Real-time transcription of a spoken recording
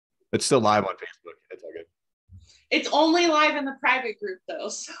It's still live on Facebook. It's all good. It's only live in the private group though.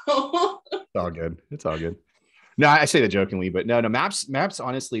 So It's all good. It's all good. No, I say that jokingly, but no, maps,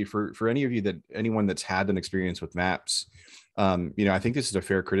 honestly, for any of you anyone that's had an experience with maps, I think this is a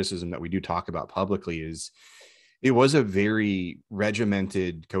fair criticism that we do talk about publicly is it was a very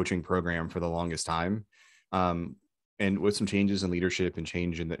regimented coaching program for the longest time. And with some changes in leadership and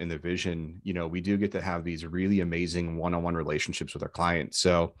change in the vision, we do get to have these really amazing one-on-one relationships with our clients.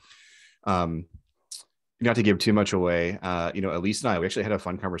 So, not to give too much away, Elysse and I, we actually had a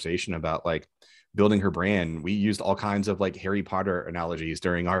fun conversation about like building her brand. We used all kinds of like Harry Potter analogies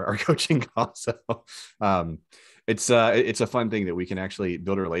during our coaching call. So, it's a fun thing that we can actually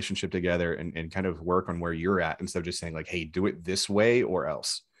build a relationship together and kind of work on where you're at instead of just saying like, hey, do it this way or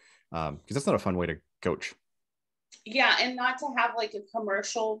else. Because that's not a fun way to coach. Yeah, and not to have like a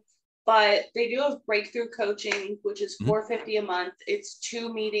commercial, but they do have breakthrough coaching, which is $450 a month. It's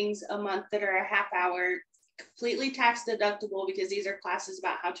 2 meetings a month that are a half hour, completely tax deductible because these are classes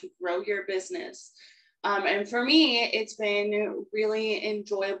about how to grow your business. And for me, it's been really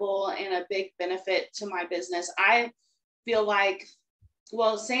enjoyable and a big benefit to my business. I feel like,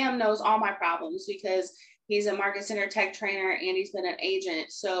 well, Sam knows all my problems because he's a market center tech trainer and he's been an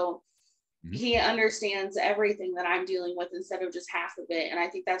agent. So he understands everything that I'm dealing with instead of just half of it. And I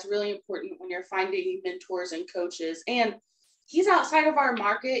think that's really important when you're finding mentors and coaches. And he's outside of our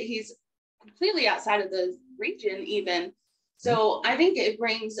market. He's completely outside of the region even. So I think it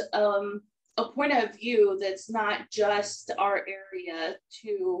brings a point of view that's not just our area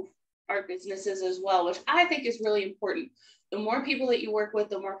to our businesses as well, which I think is really important. The more people that you work with,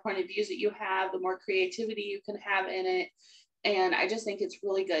 the more point of views that you have, the more creativity you can have in it. And I just think it's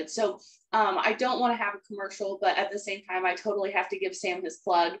really good. So I don't want to have a commercial, but at the same time, I totally have to give Sam his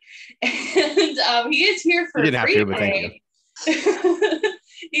plug. And he is here for free today.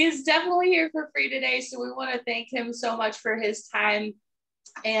 He is definitely here for free today. So we want to thank him so much for his time.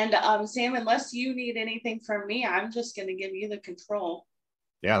 And Sam, unless you need anything from me, I'm just going to give you the control.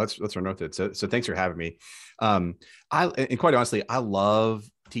 Yeah, let's run with it. So thanks for having me. And quite honestly, I love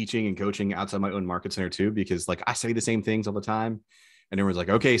teaching and coaching outside my own market center too, because like I say the same things all the time and everyone's like,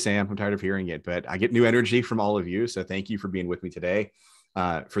 okay, Sam, I'm tired of hearing it, but I get new energy from all of you. So thank you for being with me today.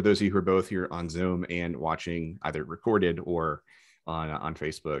 For those of you who are both here on Zoom and watching either recorded or on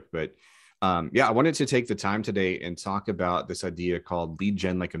Facebook, but I wanted to take the time today and talk about this idea called lead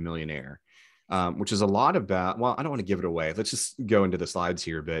gen like a millionaire, which is a lot about, well, I don't want to give it away. Let's just go into the slides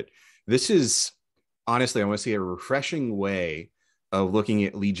here, but this is honestly, I want to say a refreshing way of looking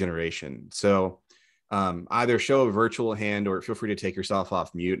at lead generation. So either show a virtual hand or feel free to take yourself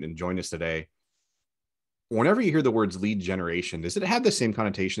off mute and join us today. Whenever you hear the words lead generation, does it have the same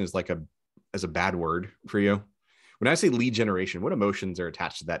connotation as as a bad word for you? When I say lead generation, what emotions are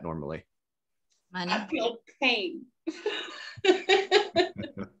attached to that normally? Money. I feel pain.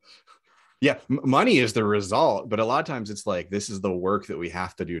 Yeah, money is the result, but a lot of times it's like, this is the work that we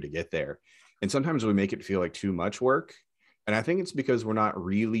have to do to get there. And sometimes we make it feel like too much work. And I think it's because we're not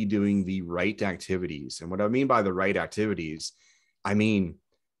really doing the right activities. And what I mean by the right activities, I mean,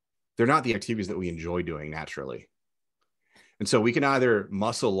 they're not the activities that we enjoy doing naturally. And so we can either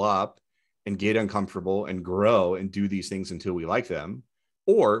muscle up and get uncomfortable and grow and do these things until we like them,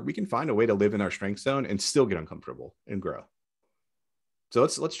 or we can find a way to live in our strength zone and still get uncomfortable and grow. So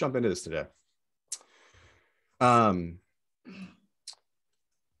let's jump into this today. And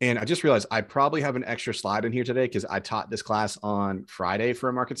I just realized I probably have an extra slide in here today because I taught this class on Friday for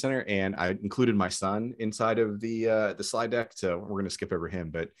a market center, and I included my son inside of the slide deck. So we're going to skip over him.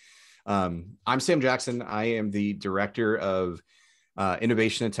 But I'm Sam Jackson. I am the director of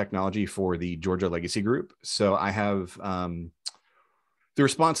innovation and technology for the Georgia Legacy Group. So I have the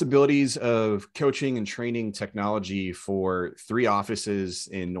responsibilities of coaching and training technology for 3 offices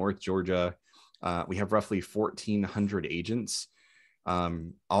in North Georgia. We have roughly 1,400 agents.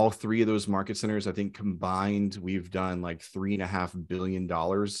 All 3 of those market centers, I think combined, we've done like $3.5 billion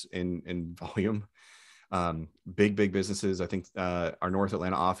in volume. Big businesses. I think our North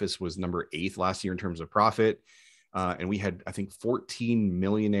Atlanta office was number 8th last year in terms of profit. And we had, I think, 14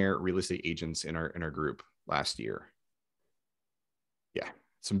 millionaire real estate agents in our group last year. Yeah,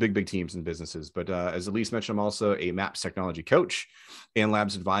 some big teams and businesses. But as Elysse mentioned, I'm also a MAPS technology coach and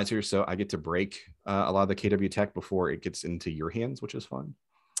labs advisor. So I get to break a lot of the KW tech before it gets into your hands, which is fun.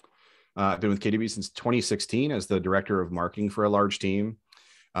 I've been with KW since 2016 as the director of marketing for a large team.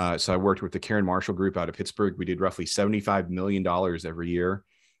 So I worked with the Karen Marshall Group out of Pittsburgh. We did roughly $75 million every year.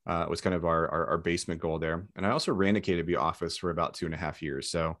 It was kind of our basement goal there. And I also ran a KW office for about 2.5 years.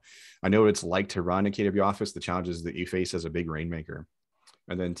 So I know what it's like to run a KW office, the challenges that you face as a big rainmaker.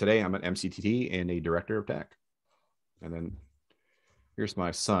 And then today I'm an MCTT and a director of tech. And then here's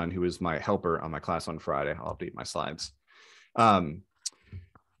my son, who is my helper on my class on Friday. I'll update my slides.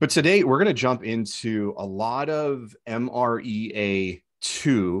 But today we're going to jump into a lot of MREA2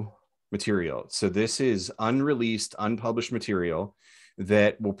 material. So this is unreleased, unpublished material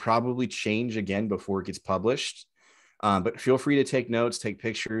that will probably change again before it gets published. But feel free to take notes, take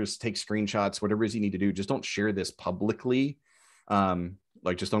pictures, take screenshots, whatever it is you need to do. Just don't share this publicly.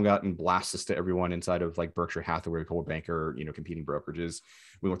 Like, just don't go out and blast this to everyone inside of like Berkshire Hathaway, Coldwell Banker, competing brokerages.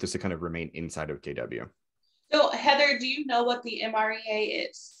 We want this to kind of remain inside of KW. So Heather, do you know what the MREA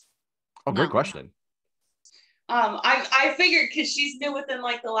is? Oh, great question. I figured because she's new within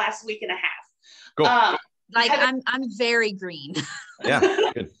like the last week and a half. Cool. Heather, I'm very green. Yeah.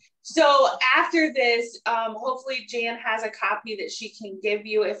 Good. So after this, hopefully Jan has a copy that she can give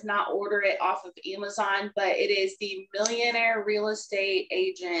you. If not, order it off of Amazon. But it is the Millionaire Real Estate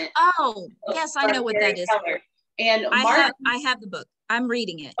Agent. Oh, yes, I know what that is. And I have the book. I'm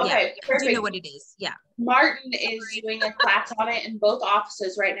reading it. Okay, yeah, perfect. I do know what it is. Yeah. Martin is doing a class on it in both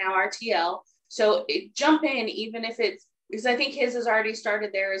offices right now, RTL. So jump in, even if it's, because I think his has already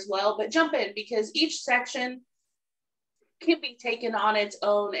started there as well, but jump in because each section can be taken on its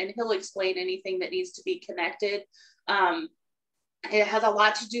own and he'll explain anything that needs to be connected. It has a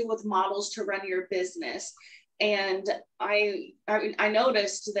lot to do with models to run your business. And I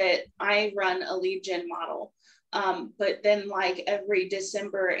noticed that I run a lead gen model. But then like every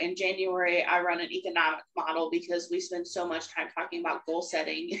December and January, I run an economic model because we spend so much time talking about goal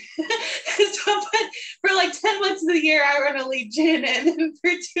setting. So, for like 10 months of the year, I run a lead gen, and then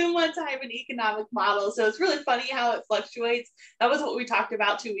for 2 months, I have an economic model. So it's really funny how it fluctuates. That was what we talked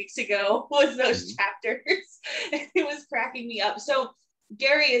about 2 weeks ago, was those chapters. It was cracking me up. So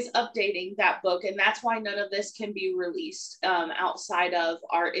Gary is updating that book, and that's why none of this can be released outside of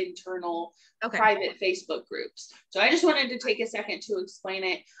our internal private Facebook groups. So I just wanted to take a second to explain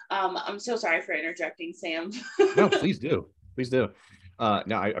it. I'm so sorry for interjecting, Sam. No, please do. Please do.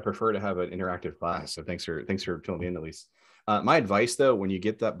 No, I prefer to have an interactive class. So thanks for filling me in, Elysse. My advice, though, when you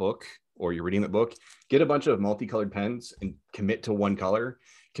get that book or you're reading that book, get a bunch of multicolored pens and commit to one color,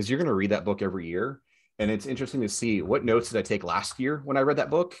 because you're going to read that book every year. And it's interesting to see what notes did I take last year when I read that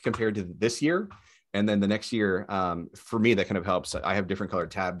book compared to this year. And then the next year, for me, that kind of helps. I have different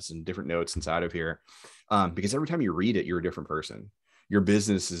colored tabs and different notes inside of here because every time you read it, you're a different person. Your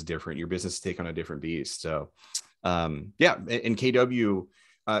business is different. Your business take on a different beast. So yeah, in KW,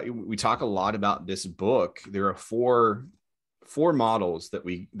 we talk a lot about this book. There are four models that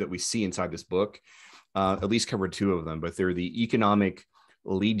we see inside this book. Elysse covered two of them, but they're the economic,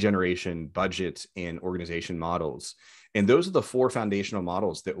 lead generation, budget, and organization models. And those are the four foundational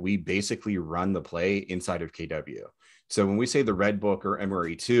models that we basically run the play inside of KW. So when we say the red book or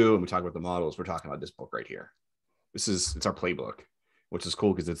MRE2 and we talk about the models, we're talking about this book right here. It's our playbook, which is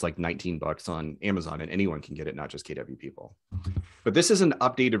cool because it's like $19 on Amazon and anyone can get it, not just KW people. But this is an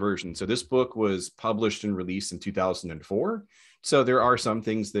updated version. So this book was published and released in 2004. So there are some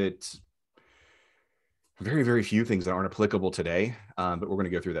things that very, very few things that aren't applicable today, but we're going to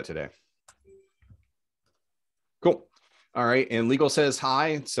go through that today. Cool. All right. And legal says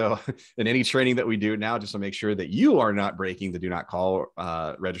hi. So in any training that we do now, just to make sure that you are not breaking the do not call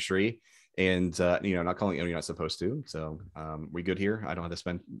registry and, not calling you're not supposed to. So we good here? I don't have to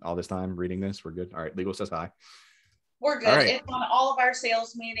spend all this time reading this. We're good. All right. Legal says hi. We're good. Right. It's on all of our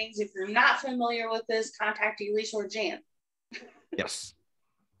sales meetings. If you're not familiar with this, contact Elysse or Jan. Yes.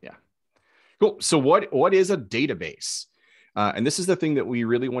 Yeah. Cool. So what is a database? And this is the thing that we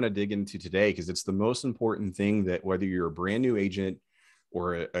really want to dig into today, because it's the most important thing that whether you're a brand new agent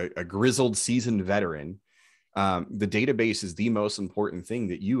or a grizzled seasoned veteran, the database is the most important thing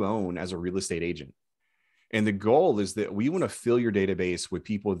that you own as a real estate agent. And the goal is that we want to fill your database with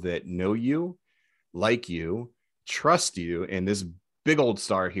people that know you, like you, trust you. And this big old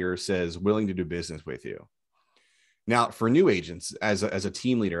star here says willing to do business with you. Now, for new agents, as a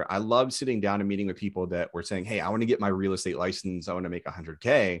team leader, I love sitting down and meeting with people that were saying, hey, I want to get my real estate license. I want to make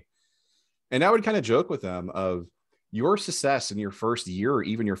 100K. And I would kind of joke with them of your success in your first year or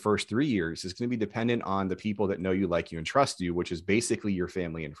even your first 3 years is going to be dependent on the people that know you, like you, and trust you, which is basically your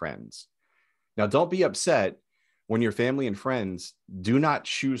family and friends. Now, don't be upset when your family and friends do not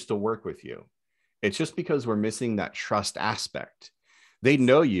choose to work with you. It's just because we're missing that trust aspect. They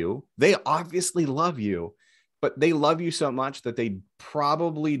know you. They obviously love you. But they love you so much that they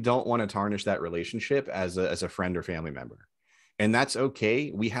probably don't want to tarnish that relationship as a friend or family member. And that's okay.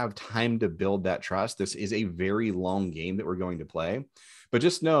 We have time to build that trust. This is a very long game that we're going to play. But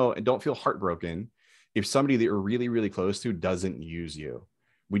just know and don't feel heartbroken if somebody that you're really, really close to doesn't use you.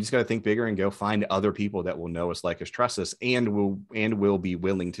 We just got to think bigger and go find other people that will know us, like us, trust us, and will be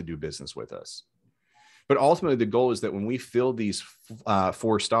willing to do business with us. But ultimately, the goal is that when we fill these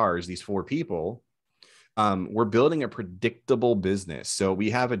 4 stars, these 4 people, we're building a predictable business. So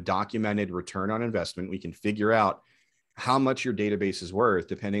we have a documented return on investment. We can figure out how much your database is worth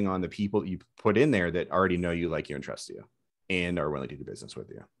depending on the people that you put in there that already know you, like you, and trust you, and are willing to do business with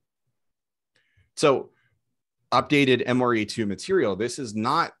you. So updated MRE2 material. This is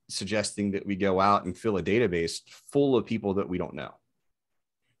not suggesting that we go out and fill a database full of people that we don't know.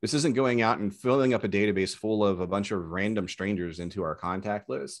 This isn't going out and filling up a database full of a bunch of random strangers into our contact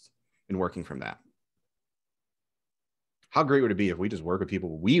list and working from that. How great would it be if we just work with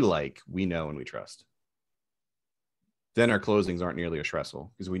people we like, we know, and we trust? Then our closings aren't nearly as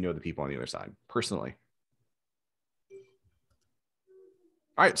stressful because we know the people on the other side personally.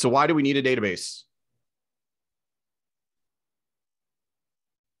 All right, so why do we need a database?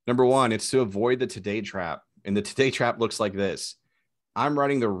 Number one, it's to avoid the today trap. And the today trap looks like this. I'm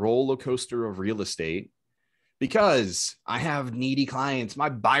running the roller coaster of real estate because I have needy clients. My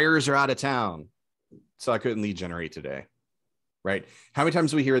buyers are out of town, so I couldn't lead generate today. Right? How many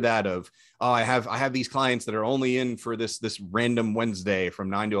times do we hear that of, oh, I have these clients that are only in for this random Wednesday from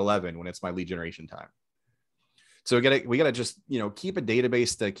 9 to 11 when it's my lead generation time. So we gotta just, keep a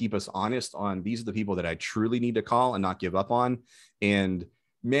database to keep us honest on these are the people that I truly need to call and not give up on, and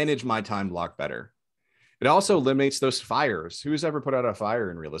manage my time block better. It also eliminates those fires. Who's ever put out a fire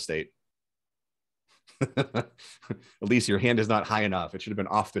in real estate? Elysse, your hand is not high enough. It should have been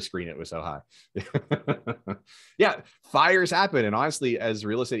off the screen. It was so high. Yeah, fires happen. And honestly, as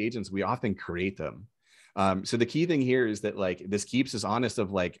real estate agents, we often create them. So the key thing here is that this keeps us honest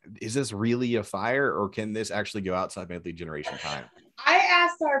of is this really a fire, or can this actually go outside my lead generation time? I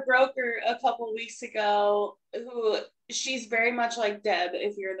asked our broker a couple of weeks ago, who she's very much like Deb.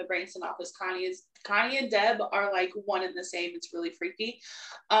 If you're in the Branson office, Connie and Deb are like one and the same. It's really freaky.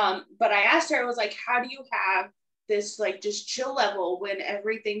 But I asked her, I was like, how do you have this just chill level when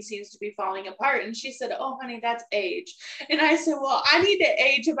everything seems to be falling apart? And she said, oh honey, that's age. And I said, well, I need to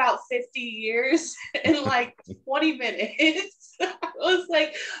age about 50 years in 20 minutes. I was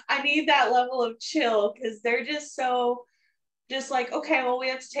like, I need that level of chill, because they're just so okay, well, we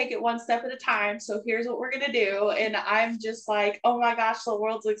have to take it one step at a time. So here's what we're going to do. And I'm just like, oh my gosh, the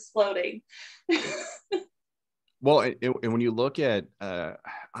world's exploding. Well, and when you look at,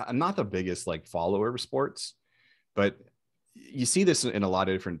 I'm not the biggest follower of sports, but you see this in a lot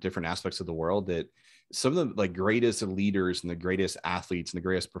of different aspects of the world, that some of the greatest leaders and the greatest athletes and the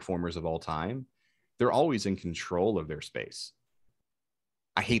greatest performers of all time, they're always in control of their space.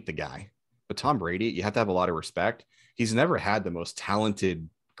 I hate the guy, but Tom Brady, you have to have a lot of respect. He's never had the most talented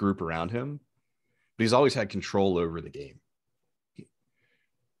group around him, but he's always had control over the game.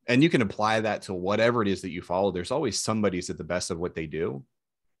 And you can apply that to whatever it is that you follow. There's always somebody's at the best of what they do.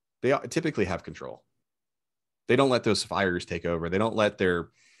 They typically have control. They don't let those fires take over. They don't let their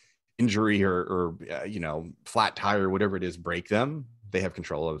injury or flat tire, whatever it is, break them. They have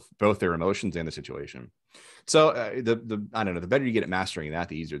control of both their emotions and the situation. So I don't know, the better you get at mastering that,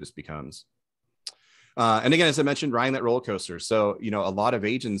 the easier this becomes. And again, as I mentioned, riding that roller coaster. So, a lot of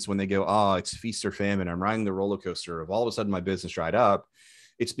agents, when they go, oh, it's feast or famine, I'm riding the roller coaster of all of a sudden my business dried up.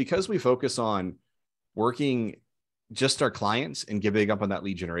 It's because we focus on working just our clients and giving up on that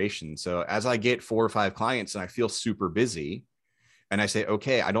lead generation. So as I get 4 or 5 clients and I feel super busy and I say,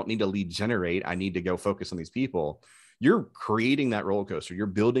 okay, I don't need to lead generate, I need to go focus on these people. You're creating that roller coaster. You're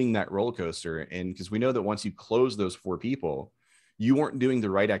building that roller coaster. And because we know that once you close those 4 people, you weren't doing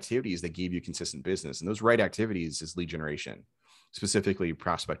the right activities that gave you consistent business. And those right activities is lead generation, specifically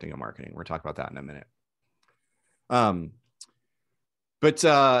prospecting and marketing. We're talking about that in a minute.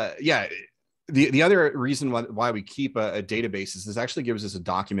 Yeah, the other reason why we keep a database is this actually gives us a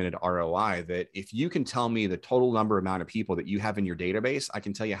documented ROI, that if you can tell me the total amount of people that you have in your database, I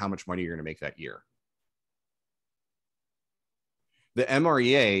can tell you how much money you're going to make that year. The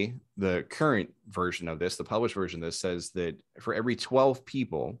MREA, the current version of this, the published version of this, says that for every 12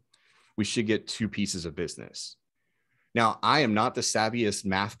 people, we should get 2 pieces of business. Now, I am not the savviest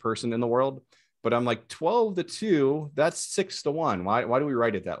math person in the world, but I'm like 12 to 2, that's 6 to 1. Why do we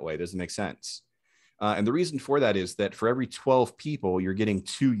write it that way? It doesn't make sense. And the reason for that is that for every 12 people, you're getting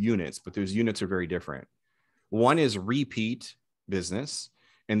 2 units, but those units are very different. One is repeat business,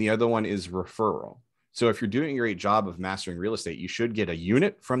 and the other one is referral. So if you're doing a great job of mastering real estate, you should get a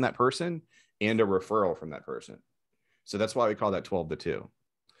unit from that person and a referral from that person. So that's why we call that 12 to 2.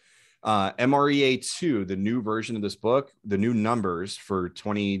 MREA 2, the new version of this book, the new numbers for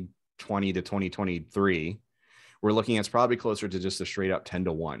 2020 to 2023, we're looking at probably closer to just a straight up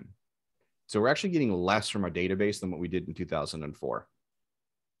 10-1. So we're actually getting less from our database than what we did in 2004.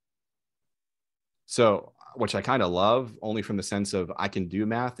 So, which I kind of love, only from the sense of I can do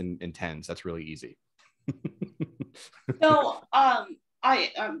math in tens. That's really easy. So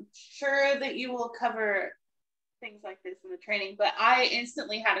I'm sure that you will cover things like this in the training, but I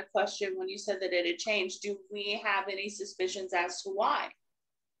instantly had a question when you said that it had changed. Do we have any suspicions as to why?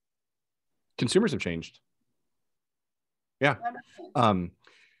 Consumers have changed. Yeah.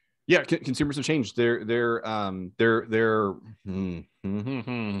 Yeah, consumers have changed. How do I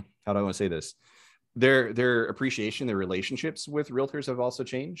want to say this? Their appreciation, their relationships with realtors have also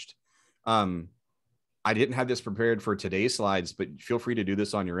changed. I didn't have this prepared for today's slides, but feel free to do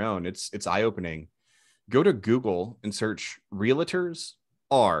this on your own. It's eye-opening. Go to Google and search realtors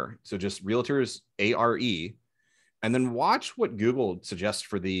are, so just realtors ARE, and then watch what Google suggests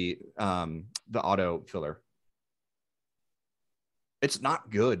for the auto filler. It's not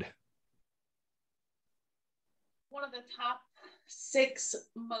good. One of the top 6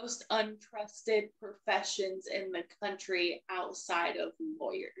 most untrusted professions in the country outside of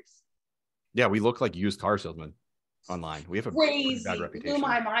lawyers. Yeah, we look like used car salesmen online. We have a crazy bad reputation. Blew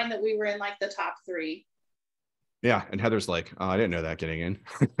my mind that we were in like the top 3. Yeah, and Heather's like, oh, I didn't know that getting in.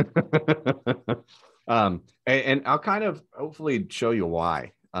 And I'll kind of hopefully show you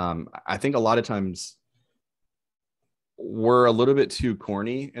why. I think a lot of times we're a little bit too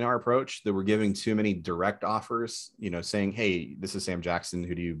corny in our approach, that we're giving too many direct offers, saying, hey, this is Sam Jackson.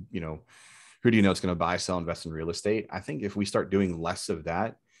 Who do you know is going to buy, sell, invest in real estate? I think if we start doing less of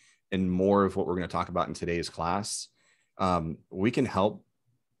that and more of what we're going to talk about in today's class, we can help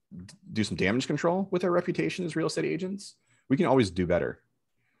do some damage control with our reputation as real estate agents. We can always do better.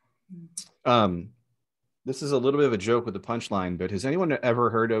 This is a little bit of a joke with the punchline, but has anyone ever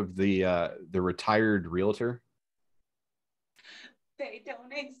heard of the retired realtor? They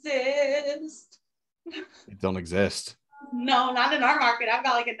don't exist. They don't exist. No, not in our market. I've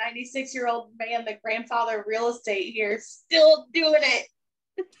got like a 96-year-old man, the grandfather of real estate here, still doing it.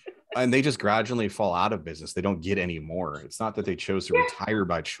 And they just gradually fall out of business. They don't get any more. It's not that they chose to retire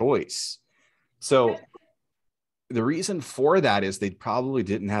by choice. So the reason for that is they probably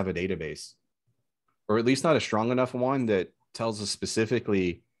didn't have a database, or at least not a strong enough one that tells us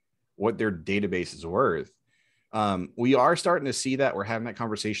specifically what their database is worth. We are starting to see that. We're having that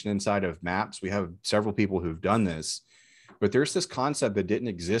conversation inside of MAPS. We have several people who've done this, but there's this concept that didn't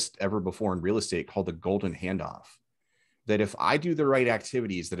exist ever before in real estate called the golden handoff. That if I do the right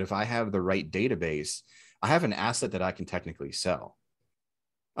activities, that if I have the right database, I have an asset that I can technically sell.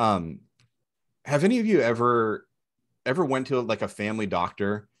 Have any of you ever went to like a family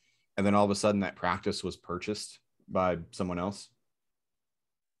doctor and then all of a sudden that practice was purchased by someone else?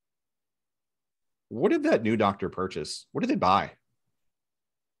 What did that new doctor purchase? What did they buy?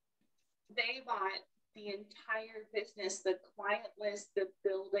 They bought the entire business, the client list, the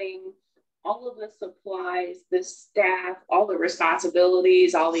building, all of the supplies, the staff, all the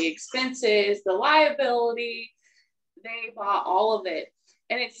responsibilities, all the expenses, the liability. They bought all of it.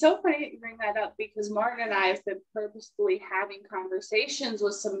 And it's so funny that you bring that up, because Martin and I have been purposefully having conversations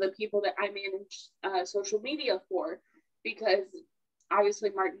with some of the people that I manage social media for, because obviously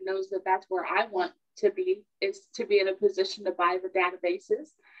Martin knows that that's where I want to be, is to be in a position to buy the databases.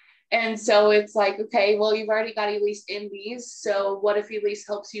 And so it's like, okay, well, you've already got Elysse in these. So what if Elysse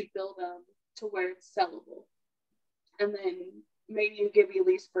helps you build them to where it's sellable? And then maybe you give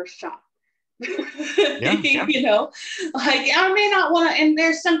Elysse first shot. Yeah. Like I may not want to, and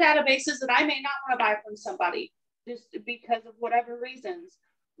there's some databases that I may not want to buy from somebody just because of whatever reasons.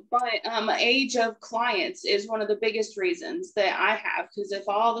 But age of clients is one of the biggest reasons that I have, because if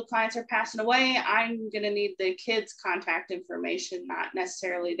all the clients are passing away, I'm going to need the kids' contact information, not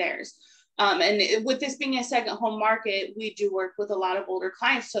necessarily theirs. And with this being a second home market, we do work with a lot of older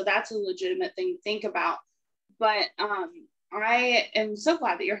clients. So that's a legitimate thing to think about. But I am so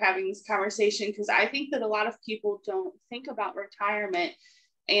glad that you're having this conversation, because I think that a lot of people don't think about retirement.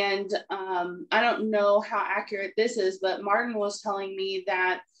 And I don't know how accurate this is, but Martin was telling me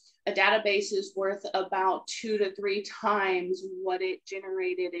that a database is worth about 2 to 3 times what it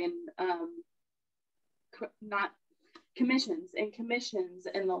generated in not commissions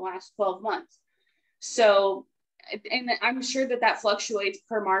in the last 12 months. So, and I'm sure that fluctuates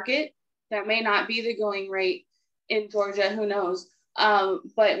per market. That may not be the going rate in Georgia, who knows?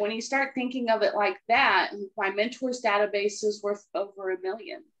 But when you start thinking of it like that, my mentor's database is worth over $1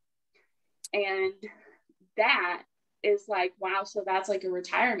 million. And that is like, wow, so that's like a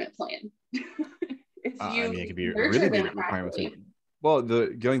retirement plan. I mean, it could be a really big retirement plan. Well,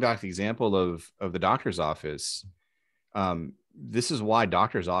 going back to the example of the doctor's office, This is why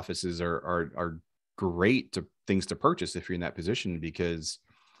doctors' offices are great things to purchase if you're in that position, because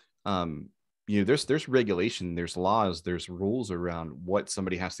there's regulation, there's laws, there's rules around what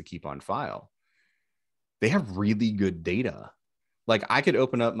somebody has to keep on file. They have really good data. Like I could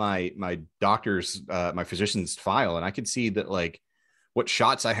open up my doctor's, my physician's file, and I could see that like what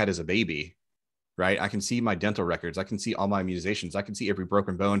shots I had as a baby, right? I can see my dental records. I can see all my immunizations. I can see every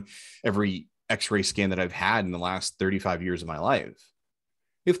broken bone, every X-ray scan that I've had in the last 35 years of my life.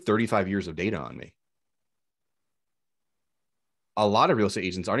 We have 35 years of data on me. A lot of real estate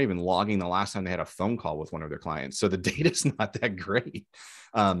agents aren't even logging the last time they had a phone call with one of their clients. So the data's not that great.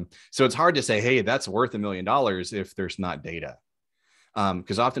 So it's hard to say, hey, that's worth $1 million if there's not data.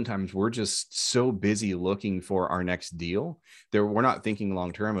 Because oftentimes we're just so busy looking for our next deal that we're not thinking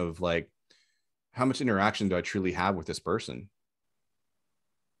long-term of like, how much interaction do I truly have with this person?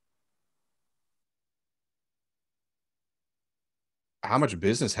 How much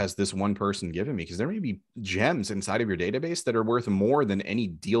business has this one person given me? Because there may be gems inside of your database that are worth more than any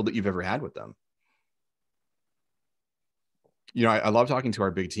deal that you've ever had with them. I love talking to our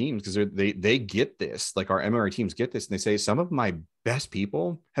big teams because they get this, like our MRI teams get this, and they say some of my best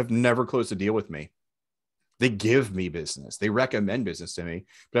people have never closed a deal with me. They give me business, they recommend business to me,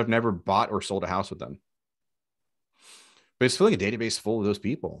 but I've never bought or sold a house with them. But it's filling a database full of those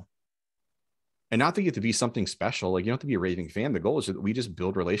people. And not that you have to be something special, like you don't have to be a raving fan. The goal is that we just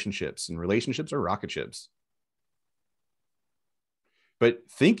build relationships, and relationships are rocket ships. But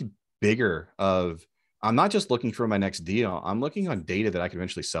think bigger of, I'm not just looking for my next deal. I'm looking on data that I can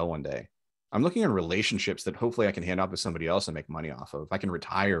eventually sell one day. I'm looking on relationships that hopefully I can hand off to somebody else and make money off of. I can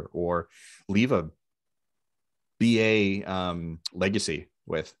retire or leave a BA legacy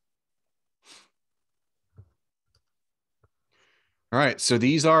with. All right. So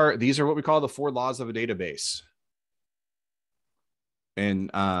these are what we call the 4 laws of a database. And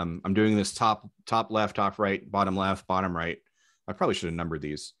I'm doing this top left, top right, bottom left, bottom right. I probably should have numbered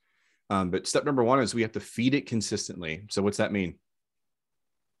these. But step number 1 is we have to feed it consistently. So what's that mean?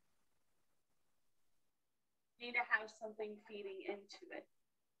 You need to have something feeding into it.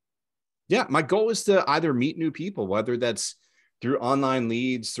 Yeah, my goal is to either meet new people, whether that's through online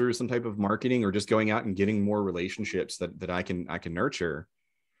leads, through some type of marketing, or just going out and getting more relationships that I can nurture.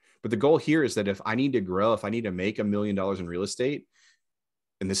 But the goal here is that if I need to grow, if I need to make $1 million in real estate,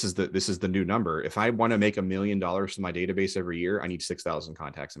 and this is the new number. If I want to make $1 million to my database every year, I need 6,000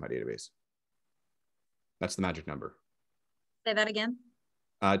 contacts in my database. That's the magic number. Say that again.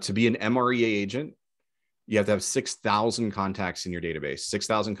 To be an MREA agent, you have to have 6,000 contacts in your database.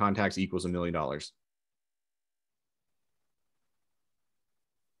 6,000 contacts equals $1 million.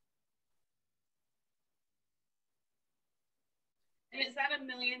 And is that $1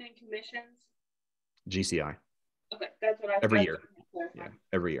 million in commissions? GCI. Okay, that's what I every year. Yeah,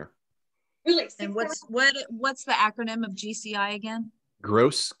 every year. Really? And what's the acronym of GCI again?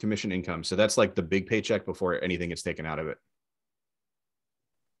 Gross commission income. So that's like the big paycheck before anything gets taken out of it.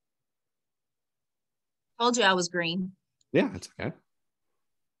 Told you I was green. Yeah, that's okay.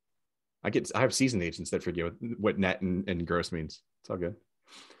 I have seasoned agents that forget what net and gross means. It's all good.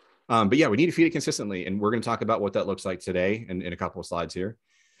 But yeah, we need to feed it consistently. And we're going to talk about what that looks like today in a couple of slides here.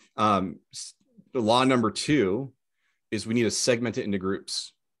 The law number 2 is we need to segment it into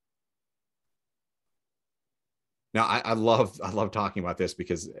groups. Now, I love talking about this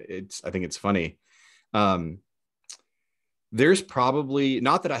because I think it's funny. There's probably,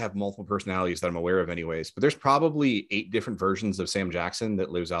 not that I have multiple personalities that I'm aware of anyways, but there's probably 8 different versions of Sam Jackson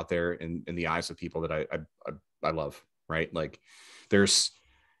that lives out there in the eyes of people that I love, right? Like there's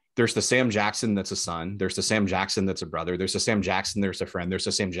the Sam Jackson that's a son. There's the Sam Jackson that's a brother. There's the Sam Jackson there's a friend. There's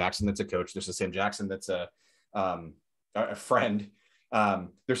the Sam Jackson that's a coach. There's the Sam Jackson that's a friend.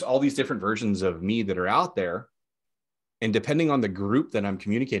 There's all these different versions of me that are out there. And depending on the group that I'm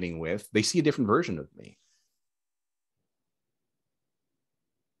communicating with, they see a different version of me.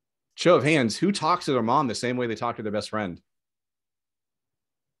 Show of hands, who talks to their mom the same way they talk to their best friend?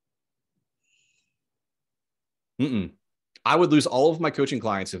 I would lose all of my coaching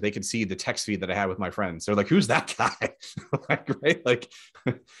clients if they could see the text feed that I had with my friends. They're like, who's that guy? Right? Like,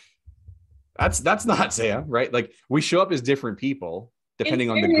 that's not Sam, right? Like we show up as different people depending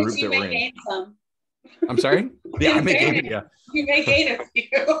on the group that we're in. I'm sorry? Yeah, I make yeah. You may gain a few.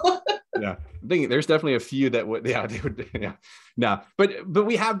 Yeah, I think there's definitely a few that would, yeah, they would, yeah. No, but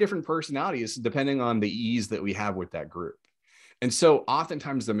we have different personalities depending on the ease that we have with that group. And so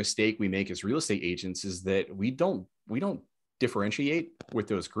oftentimes the mistake we make as real estate agents is that we don't differentiate with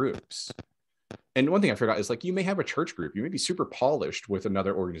those groups. And one thing I forgot is like, you may have a church group, you may be super polished with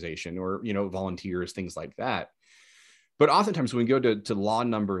another organization or, volunteers, things like that. But oftentimes when we go to law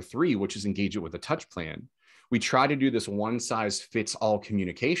number 3, which is engage it with a touch plan, we try to do this one size fits all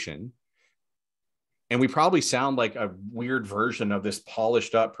communication. And we probably sound like a weird version of this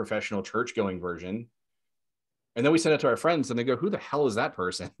polished up professional church going version. And then we send it to our friends and they go, who the hell is that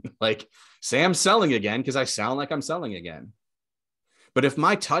person? Like, Sam's selling again because I sound like I'm selling again. But if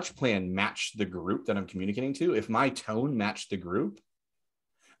my touch plan matched the group that I'm communicating to, if my tone matched the group,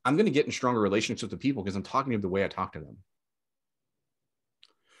 I'm going to get in stronger relationships with the people because I'm talking to them the way I talk to them.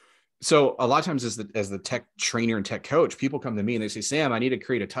 So a lot of times as the tech trainer and tech coach, people come to me and they say, Sam, I need to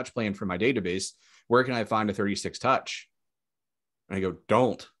create a touch plan for my database. Where can I find a 36 touch? And I go,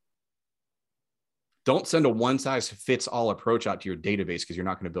 don't send a one size fits all approach out to your database because you're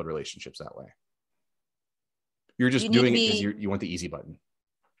not going to build relationships that way. You're just doing it because you want the easy button.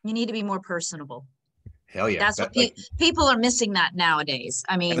 You need to be more personable. Hell yeah. That's what people are missing that nowadays.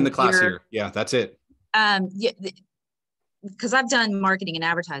 I mean, in the class here. Yeah, that's it. Yeah, because I've done marketing and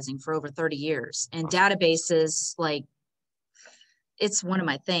advertising for over 30 years, and databases, like, it's one of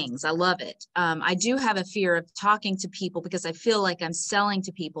my things. I love it. I do have a fear of talking to people because I feel like I'm selling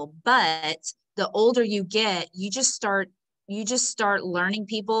to people, but the older you get, you just start learning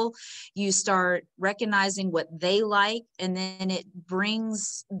people. You start recognizing what they like, and then it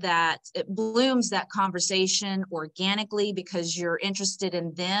blooms that conversation organically because you're interested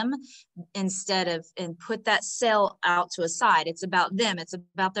in them and put that sale out to a side. It's about them. It's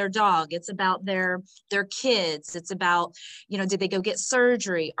about their dog. It's about their kids. It's about, did they go get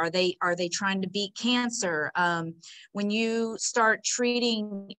surgery? Are they trying to beat cancer? When you start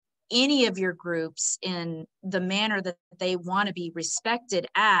treating any of your groups in the manner that they want to be respected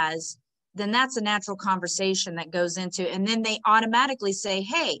as, then that's a natural conversation that goes into, and then they automatically say,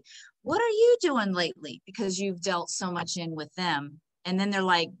 hey, what are you doing lately? Because you've dealt so much in with them. And then they're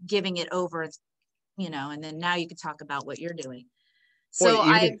like giving it over, and then now you can talk about what you're doing. So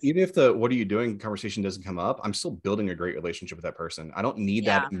well, even if the what are you doing conversation doesn't come up, I'm still building a great relationship with that person. I don't need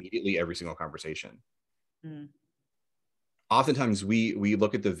that immediately every single conversation. Mm. Oftentimes we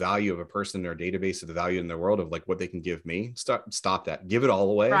look at the value of a person in their database, of the value in their world of like what they can give me. Stop that. Give it all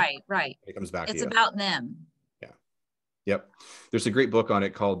away. Right. It comes back to you. It's about them. Yeah. Yep. There's a great book on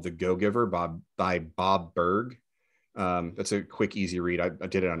it called The Go-Giver by Bob Berg. That's a quick, easy read. I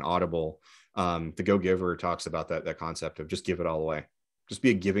did it on Audible. The Go-Giver talks about that concept of just give it all away. Just be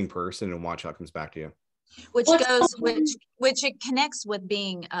a giving person and watch how it comes back to you. Which it connects with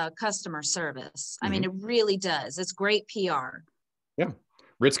being customer service. I mean, it really does. It's great PR. Yeah.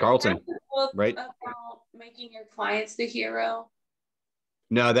 Ritz-Carlton, right? About making your clients the hero.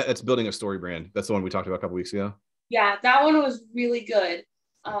 No, that's building a story brand. That's the one we talked about a couple weeks ago. Yeah, that one was really good.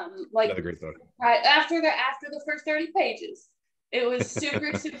 Another great book. After the first 30 pages, it was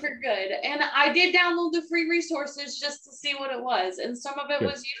super, super good. And I did download the free resources just to see what it was. And some of it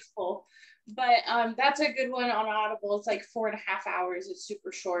was useful. But that's a good one on Audible. It's like 4.5 hours. It's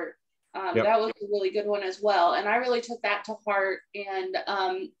super short. That was a really good one as well. And I really took that to heart. And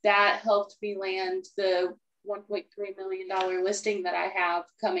that helped me land the $1.3 million listing that I have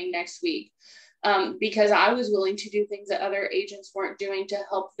coming next week. Because I was willing to do things that other agents weren't doing to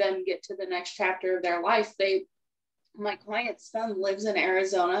help them get to the next chapter of their life. My client's son lives in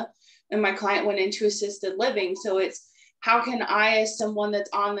Arizona, and my client went into assisted living. So it's, how can I, as someone that's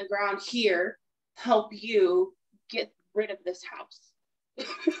on the ground here, help you get rid of this house?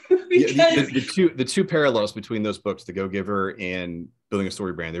 The two parallels between those books, The Go-Giver and Building a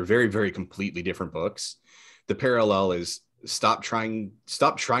Story Brand, they're very, very completely different books. The parallel is stop trying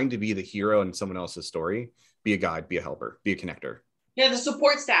to be the hero in someone else's story. Be a guide, be a helper, be a connector. Yeah, the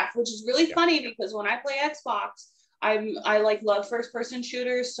support staff, which is really funny because when I play Xbox, I love first person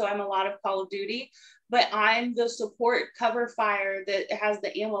shooters, so I'm a lot of Call of Duty, but I'm the support cover fire that has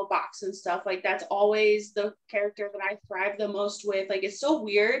the ammo box and stuff. Like, that's always the character that I thrive the most with. Like, it's so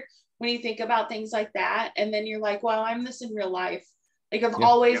weird when you think about things like that, and then you're like, well, I'm this in real life. Like, I've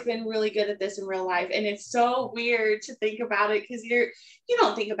always been really good at this in real life. And it's so weird to think about it because you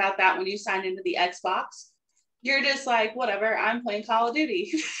don't think about that when you sign into the Xbox. You're just like, whatever, I'm playing Call of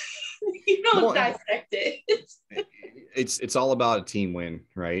Duty. You don't dissect it. It's all about a team win,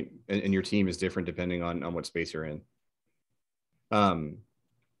 right? And your team is different depending on what space you're in.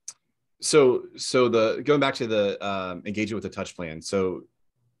 So going back to the engagement with the touch plan. So,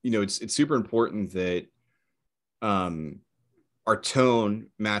 it's super important that our tone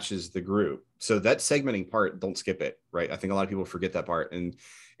matches the group. So that segmenting part, don't skip it, right? I think a lot of people forget that part. And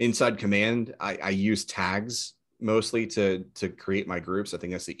inside Command, I use tags mostly to create my groups. I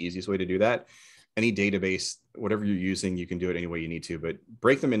think that's the easiest way to do that. any database, whatever you're using, you can do it any way you need to, but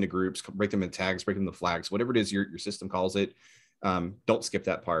break them into groups, break them into tags, break them into flags, whatever it is your system calls it. Don't skip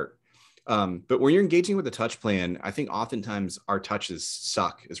that part. But when you're engaging with the touch plan, I think oftentimes our touches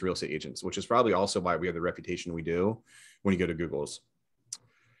suck as real estate agents, which is probably also why we have the reputation we do when you go to Google's.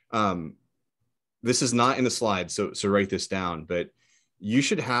 This is not in the slide, so write this down, but you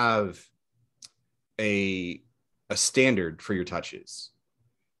should have a standard for your touches.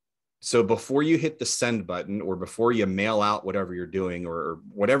 So before you hit the send button or before you mail out whatever you're doing or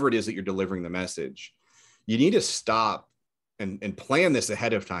whatever it is that you're delivering the message, you need to stop and plan this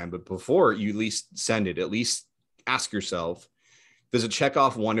ahead of time. But before you at least send it, at least ask yourself, does it check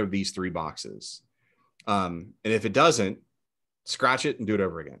off one of these 3 boxes? And if it doesn't, scratch it and do it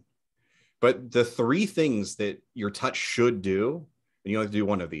over again. But the 3 things that your touch should do, and you only have to do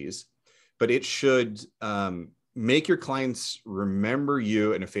one of these, but it should make your clients remember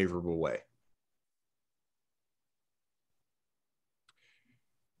you in a favorable way.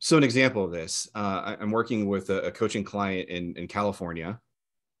 So an example of this, I'm working with a coaching client in California.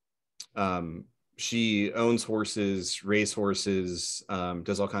 She owns horses, race horses,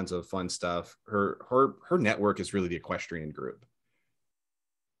 does all kinds of fun stuff. Her network is really the equestrian group.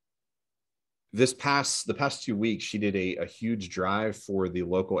 The past 2 weeks, she did a huge drive for the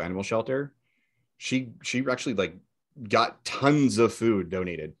local animal shelter. She actually like got tons of food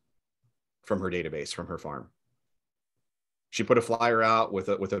donated from her database, from her farm. She put a flyer out with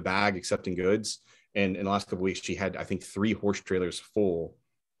a bag accepting goods. And in the last couple of weeks, she had, I think, 3 horse trailers full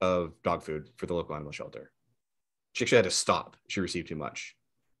of dog food for the local animal shelter. She actually had to stop. She received too much.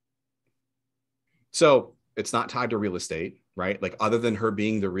 So it's not tied to real estate, right? Like other than her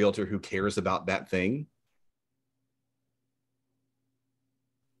being the realtor who cares about that thing,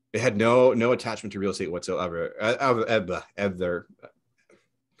 it had no attachment to real estate whatsoever. I'm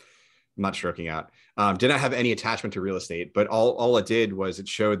not stroking out. Did not have any attachment to real estate, but all it did was it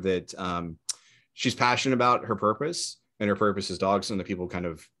showed that she's passionate about her purpose, and her purpose is dogs, and the people kind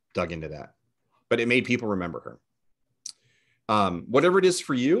of dug into that. But it made people remember her. Whatever it is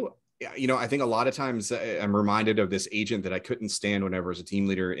for you, I think a lot of times I'm reminded of this agent that I couldn't stand whenever I was a team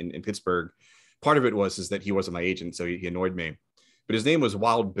leader in Pittsburgh. Part of it is that he wasn't my agent, so he annoyed me. But his name was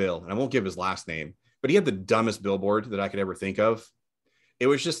Wild Bill, and I won't give his last name, but he had the dumbest billboard that I could ever think of. It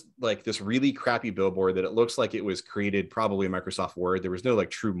was just like this really crappy billboard that it looks like it was created probably in Microsoft Word. There was no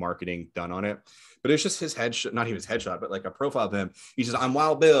like true marketing done on it, but it's just his headshot, not even his headshot, but like a profile of him. He says, "I'm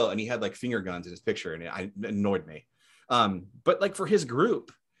Wild Bill." And he had like finger guns in his picture, and it annoyed me. But like for his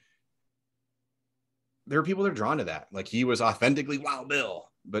group, there are people that are drawn to that. Like he was authentically Wild Bill,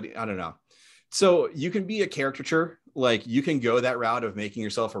 but I don't know. So you can be a caricature. Like you can go that route of making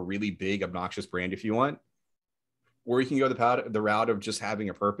yourself a really big, obnoxious brand if you want. Or you can go the route of just having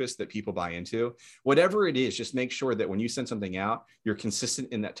a purpose that people buy into. Whatever it is, just make sure that when you send something out, you're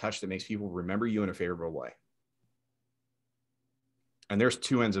consistent in that touch that makes people remember you in a favorable way. And there's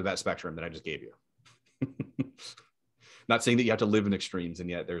 2 ends of that spectrum that I just gave you. Not saying that you have to live in extremes, and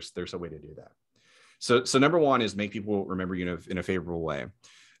yet there's a way to do that. So number 1 is make people remember you in a favorable way.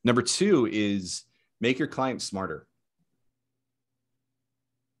 Number 2 is make your clients smarter.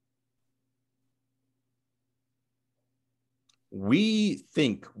 We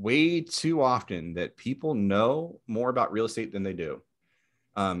think way too often that people know more about real estate than they do.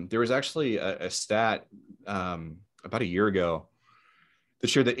 There was actually a stat about a year ago that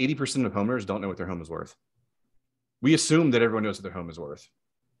showed that 80% of homeowners don't know what their home is worth. We assume that everyone knows what their home is worth.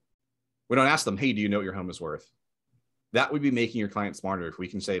 We don't ask them, "Hey, do you know what your home is worth?" That would be making your client smarter if we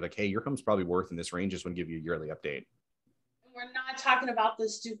can say like, "Hey, your home's probably worth in this range," just want to give you a yearly update. We're not talking about the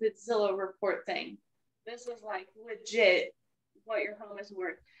stupid Zillow report thing. This is like legit what your home is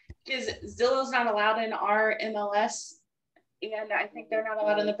worth, because Zillow's not allowed in our MLS, and I think they're not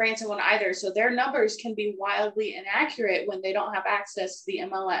allowed in the Branson one either. So their numbers can be wildly inaccurate when they don't have access to the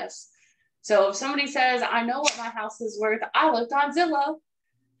MLS. So if somebody says, "I know what my house is worth, I looked on Zillow,"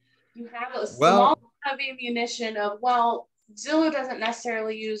 you have a small ammunition of, well, Zillow doesn't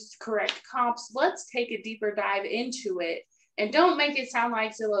necessarily use correct comps. Let's take a deeper dive into it, and don't make it sound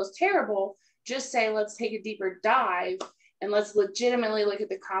like Zillow's terrible. Just say, let's take a deeper dive and let's legitimately look at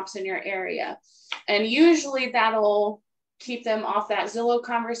the comps in your area. And usually that'll keep them off that Zillow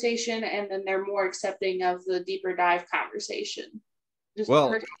conversation, and then they're more accepting of the deeper dive conversation.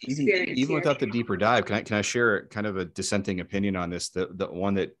 Well, even without the deeper dive, can I share kind of a dissenting opinion on this? The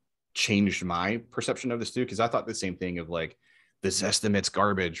one that changed my perception of this too, because I thought the same thing of like, this estimate's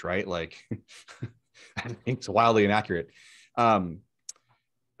garbage, right? Like I think it's wildly inaccurate.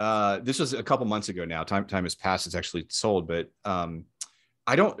 This was a couple months ago now. Time has passed. It's actually sold, but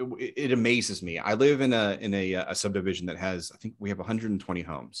I don't, it amazes me. I live in a subdivision that has, I think we have 120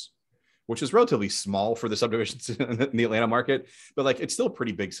 homes, which is relatively small for the subdivisions in the Atlanta market, but like it's still a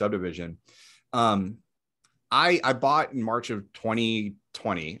pretty big subdivision. Um, I bought in March of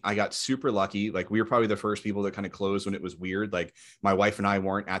 2020. I got super lucky. Like we were probably the first people that kind of closed when it was weird. Like my wife and I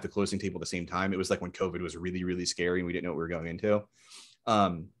weren't at the closing table at the same time. It was like when COVID was really, really scary and we didn't know what we were going into.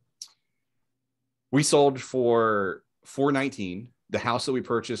 Um, we sold for 419. The house that we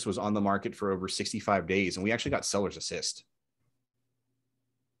purchased was on the market for over 65 days, and we actually got seller's assist.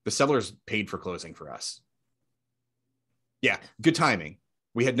 The sellers paid for closing for us. Yeah, good timing.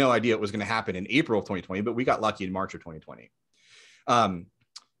 We had no idea it was going to happen in April of 2020, but we got lucky in March of 2020.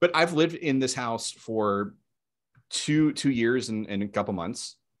 But I've lived in this house for two years and a couple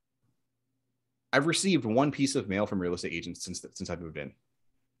months. I've received one piece of mail from real estate agents since I've moved in.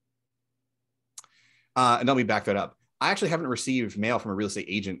 And let me back that up. I actually haven't received mail from a real estate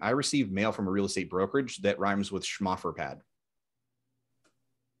agent. I received mail from a real estate brokerage that rhymes with schmofferpad.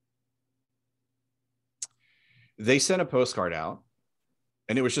 They sent a postcard out,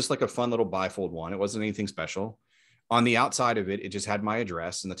 and it was just like a fun little bifold one. It wasn't anything special. On the outside of it, it just had my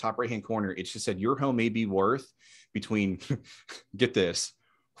address. In the top right-hand corner, it just said, your home may be worth between, get this,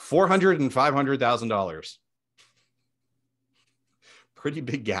 $400,000 and $500,000. Pretty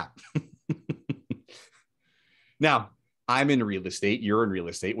big gap. Now, I'm in real estate. You're in real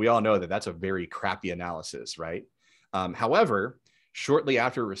estate. We all know that that's a very crappy analysis, right? However, shortly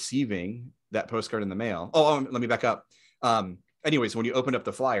after receiving that postcard in the mail, let me back up. Anyways, when you opened up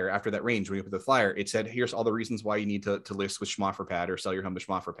the flyer after that range, when you opened the flyer, it said, here's all the reasons why you need to list with schmofferpad or sell your home to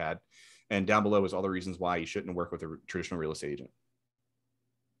schmofferpad. And down below is all the reasons why you shouldn't work with a traditional real estate agent.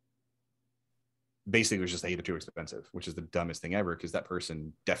 Basically, it was just, hey, they're too expensive, which is the dumbest thing ever because that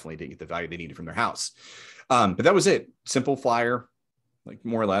person definitely didn't get the value they needed from their house. But that was it. Simple flyer, like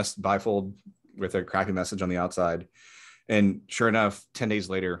more or less bifold with a crappy message on the outside. And sure enough, 10 days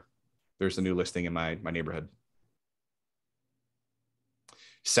later, there's a new listing in my neighborhood.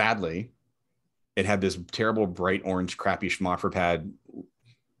 Sadly, it had this terrible bright orange crappy schmofferpad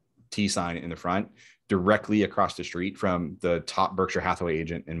T sign in the front directly across the street from the top Berkshire Hathaway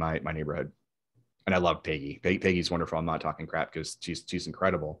agent in my neighborhood. And I love Peggy. Peggy's wonderful. I'm not talking crap because she's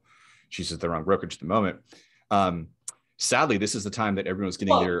incredible. She's just the wrong brokerage at the moment. Sadly, this is the time that everyone's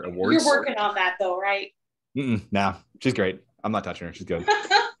getting their awards. You're working on that though, right? Nah, she's great. I'm not touching her. She's good.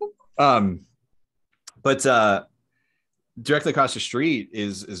 But directly across the street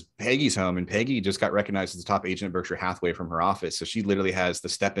is Peggy's home, and Peggy just got recognized as the top agent at Berkshire Hathaway from her office. So she literally has the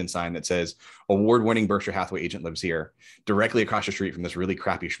step-in sign that says award-winning Berkshire Hathaway agent lives here, directly across the street from this really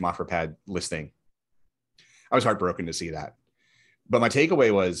crappy schmofferpad listing. I was heartbroken to see that. But my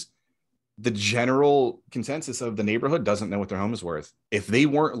takeaway was the general consensus of the neighborhood doesn't know what their home is worth. If they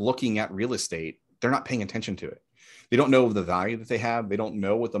weren't looking at real estate, they're not paying attention to it. They don't know the value that they have. They don't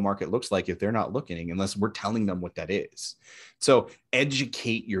know what the market looks like if they're not looking, unless we're telling them what that is. So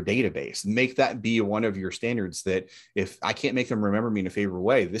educate your database. Make that be one of your standards, that if I can't make them remember me in a favorable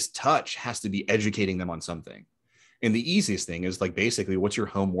way, this touch has to be educating them on something. And the easiest thing is like basically what's your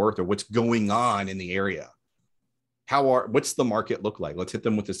home worth or what's going on in the area. What's the market look like? Let's hit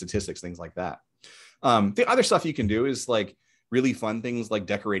them with the statistics, things like that. The other stuff you can do is like really fun things like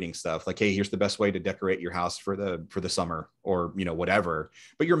decorating stuff. Like, hey, here's the best way to decorate your house for the summer, or whatever.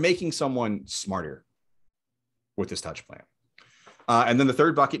 But you're making someone smarter with this touch plan. And then the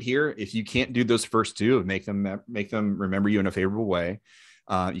third bucket here, if you can't do those first two, make them remember you in a favorable way.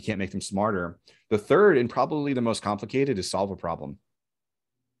 You can't make them smarter. The third, and probably the most complicated, is solve a problem.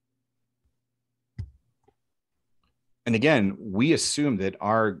 And again, we assume that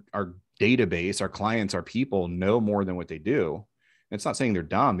our database, our clients, our people know more than what they do. And it's not saying they're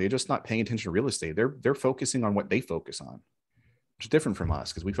dumb. They're just not paying attention to real estate. They're focusing on what they focus on, which is different from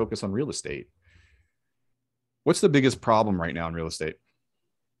us because we focus on real estate. What's the biggest problem right now in real estate?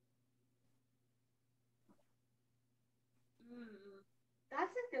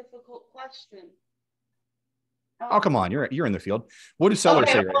 That's a difficult question. Oh, come on. You're in the field. What do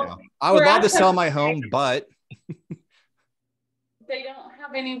sellers say right now? I would love to sell my home, but they don't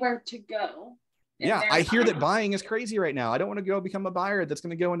have anywhere to go. Yeah, I hear that buying is crazy right now. I don't want to go become a buyer that's going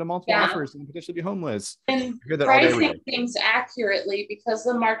to go into multiple offers and potentially be homeless. And pricing things accurately because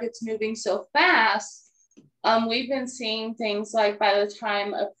the market's moving so fast. We've been seeing things like by the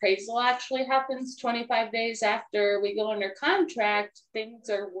time appraisal actually happens, 25 days after we go under contract, things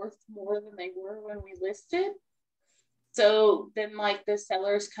are worth more than they were when we listed. So then like the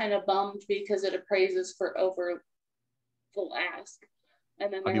seller's kind of bummed because it appraises for over full ask.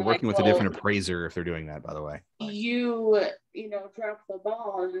 And then I'd be they're like, working with a well, different appraiser if they're doing that, by the way. you know, drop the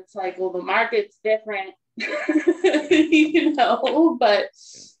ball. And it's like, well, the market's different, you know, but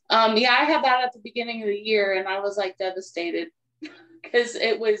yeah, I had that at the beginning of the year and I was like devastated because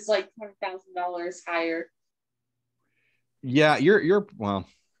it was like $20,000 higher. Yeah, you're well,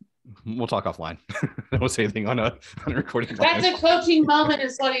 we'll talk offline. I won't say anything on a recording. That's a coaching moment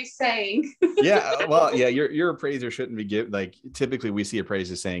is what he's saying. Yeah, well, yeah, your appraiser shouldn't be give like typically we see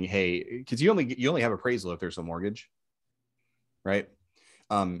appraisers saying, hey, because you only have appraisal if there's a mortgage, right?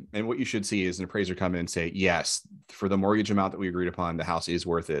 And what you should see is an appraiser come in and say, yes, for the mortgage amount that we agreed upon, the house is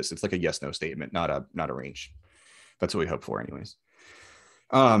worth this. It's like a yes, no statement, not a range. That's what we hope for anyways.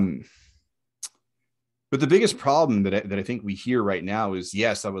 But the biggest problem that I think we hear right now is,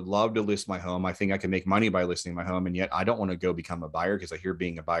 yes, I would love to list my home. I think I can make money by listing my home. And yet I don't want to go become a buyer because I hear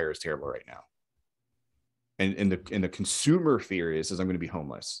being a buyer is terrible right now. And the consumer fear is I'm going to be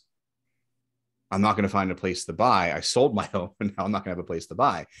homeless. I'm not going to find a place to buy. I sold my home and now I'm not going to have a place to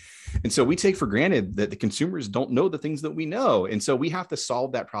buy. And so we take for granted that the consumers don't know the things that we know. And so we have to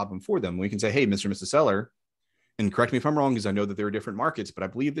solve that problem for them. We can say, hey, Mr. and Mrs. Seller, and correct me if I'm wrong, because I know that there are different markets, but I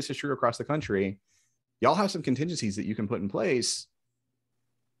believe this is true across the country. Y'all have some contingencies that you can put in place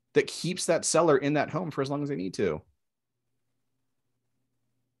that keeps that seller in that home for as long as they need to.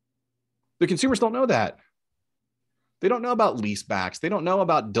 The consumers don't know that. They don't know about lease backs. They don't know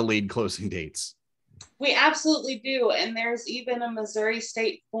about delayed closing dates. We absolutely do. And there's even a Missouri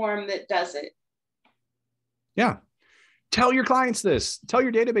state form that does it. Yeah. Tell your clients this. Tell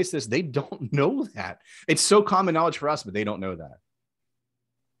your database this. They don't know that. It's so common knowledge for us, but they don't know that.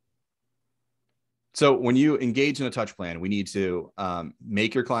 So when you engage in a touch plan, we need to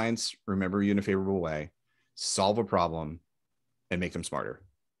make your clients remember you in a favorable way, solve a problem, and make them smarter.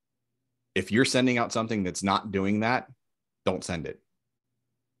 If you're sending out something that's not doing that, don't send it.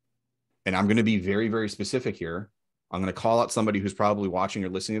 And I'm going to be very, very specific here. I'm going to call out somebody who's probably watching or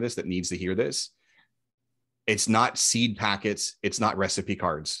listening to this that needs to hear this. It's not seed packets. It's not recipe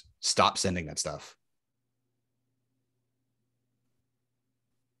cards. Stop sending that stuff.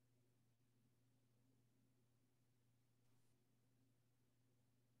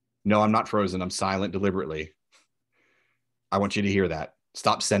 No, I'm not frozen. I'm silent deliberately. I want you to hear that.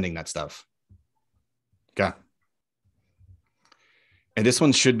 Stop sending that stuff. Okay. And this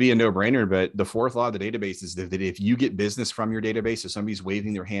one should be a no-brainer, but the fourth law of the database is that if you get business from your database, if somebody's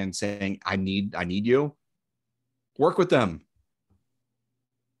waving their hand saying, I need you, work with them.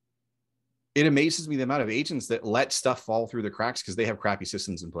 It amazes me the amount of agents that let stuff fall through the cracks because they have crappy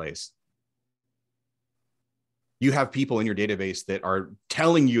systems in place. You have people in your database that are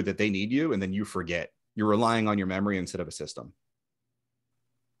telling you that they need you, and then you forget. You're relying on your memory instead of a system.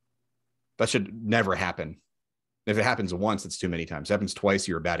 That should never happen. If it happens once, it's too many times. If it happens twice,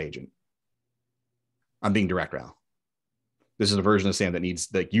 you're a bad agent. I'm being direct now. This is a version of Sam that needs,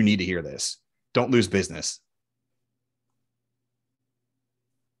 like, you need to hear this. Don't lose business.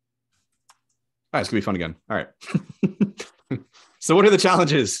 All right, it's gonna be fun again. All right. So what are the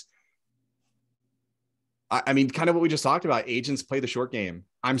challenges? I mean, kind of what we just talked about. Agents play the short game.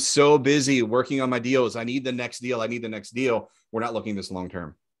 I'm so busy working on my deals. I need the next deal. I need the next deal. We're not looking this long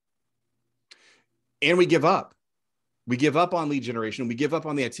term. And we give up. We give up on lead generation. We give up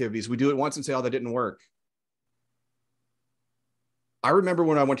on the activities. We do it once and say, oh, that didn't work. I remember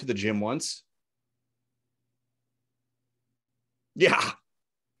when I went to the gym once. Yeah.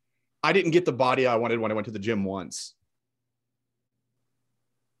 I didn't get the body I wanted when I went to the gym once.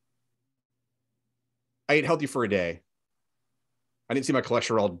 I ate healthy for a day. I didn't see my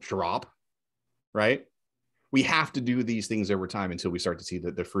cholesterol drop, right? We have to do these things over time until we start to see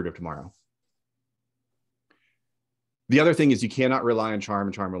the fruit of tomorrow. The other thing is you cannot rely on charm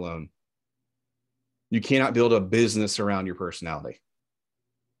and charm alone. You cannot build a business around your personality.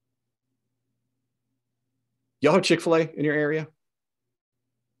 Y'all have Chick-fil-A in your area?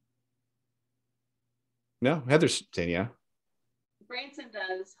 No? Heather's saying yeah. Branson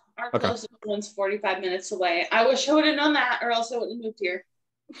does. Our closest one's 45 minutes away. I wish I would have known that, or else I wouldn't have moved here.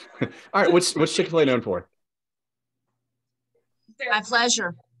 All right, what's Chick-fil-A known for? My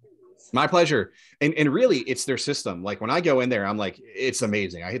pleasure. My pleasure. And really, it's their system. Like when I go in there, I'm like, it's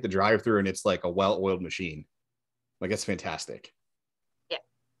amazing. I hit the drive-through and it's like a well-oiled machine. Like, it's fantastic. Yeah.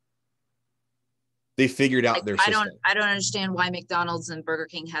 They figured out their system. I don't understand why McDonald's and Burger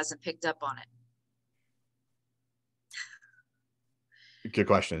King hasn't picked up on it. Good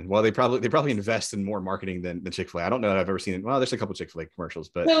question. Well, they probably invest in more marketing than Chick-fil-A. I don't know that I've ever seen it. Well, there's a couple Chick-fil-A commercials,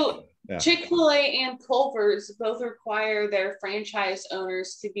 but so yeah. Chick-fil-A and Culver's both require their franchise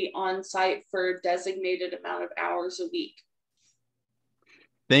owners to be on site for a designated amount of hours a week.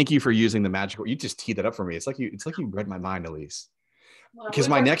 Thank you for using the magical. You just teed that up for me. It's like you read my mind, Elysse. Well, Because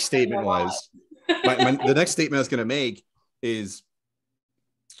my next statement was, the next statement I was going to make is,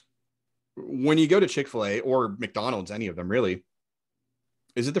 when you go to Chick-fil-A or McDonald's, any of them really,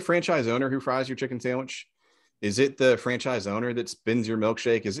 is it the franchise owner who fries your chicken sandwich? Is it the franchise owner that spins your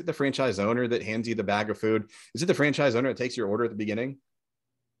milkshake? Is it the franchise owner that hands you the bag of food? Is it the franchise owner that takes your order at the beginning?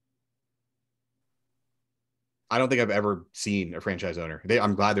 I don't think I've ever seen a franchise owner.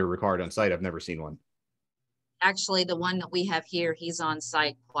 I'm glad they're required on site. I've never seen one. Actually, the one that we have here, he's on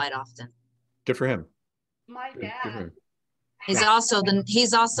site quite often. Good for him. My dad. He's also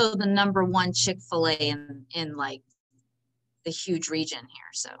the number one Chick-fil-A in like the huge region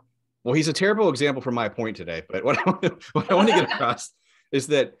here. So, well, he's a terrible example for my point today. But what I want to get across is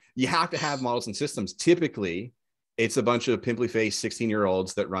that you have to have models and systems. Typically, it's a bunch of pimply faced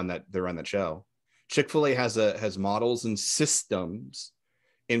 16-year-olds that run that show. Chick-fil-A has models and systems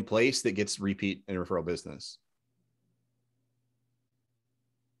in place that gets repeat and referral business.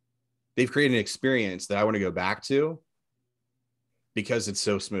 They've created an experience that I want to go back to because it's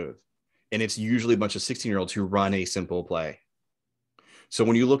so smooth. And it's usually a bunch of 16-year-olds who run a simple play. So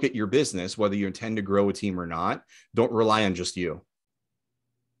when you look at your business, whether you intend to grow a team or not, don't rely on just you.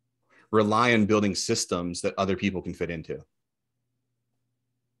 Rely on building systems that other people can fit into.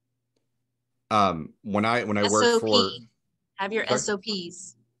 When I work for, have your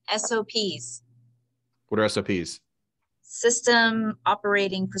SOPs. SOPs. What are SOPs? System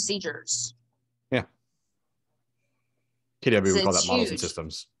operating procedures. Yeah. KW would call that huge. models and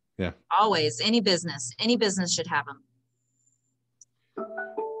systems. Yeah. Always, any business should have them.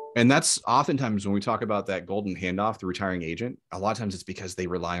 And that's oftentimes when we talk about that golden handoff, the retiring agent, a lot of times it's because they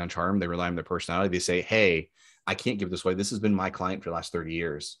rely on charm. They rely on their personality. They say, hey, I can't give this away. This has been my client for the last 30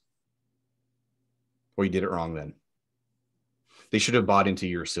 years. Well, you did it wrong then. They should have bought into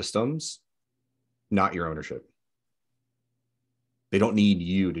your systems, not your ownership. They don't need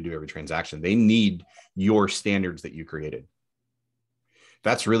you to do every transaction. They need your standards that you created.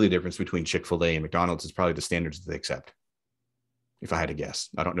 That's really the difference between Chick-fil-A and McDonald's, is probably the standards that they accept. If I had to guess,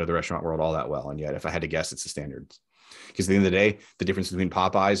 I don't know the restaurant world all that well. And yet if I had to guess, it's the standards. Because at the end of the day, the difference between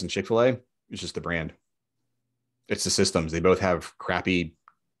Popeyes and Chick-fil-A is just the brand. It's the systems. They both have crappy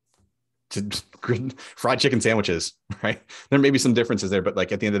fried chicken sandwiches, right? There may be some differences there, but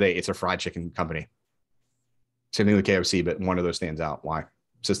like at the end of the day, it's a fried chicken company. Same thing with KFC, but one of those stands out. Why?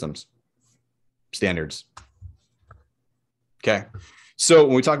 Systems, standards. Okay. So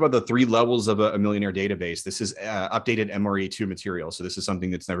when we talk about the 3 levels of a millionaire database, this is updated MRE2 material. So this is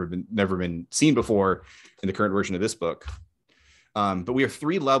something that's never been seen before in the current version of this book. But we have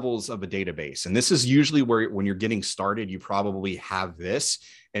 3 levels of a database. And this is usually where, when you're getting started, you probably have this,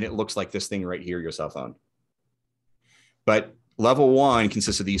 and it looks like this thing right here, your cell phone. But level 1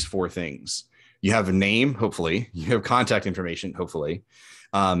 consists of these 4 things. You have a name, hopefully. You have contact information, hopefully.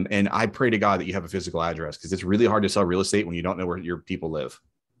 And I pray to God that you have a physical address, because it's really hard to sell real estate when you don't know where your people live.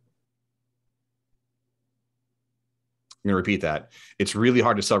 I'm going to repeat that. It's really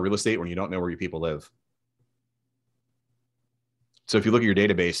hard to sell real estate when you don't know where your people live. So if you look at your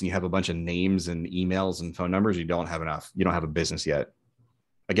database and you have a bunch of names and emails and phone numbers, you don't have enough. You don't have a business yet.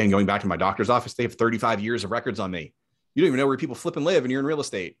 Again, going back to my doctor's office, they have 35 years of records on me. You don't even know where people flip and live, and you're in real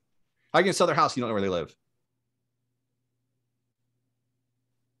estate. How are you going to sell their house? You don't know where they live.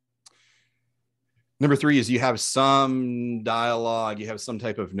 Number 3 is you have some dialogue. You have some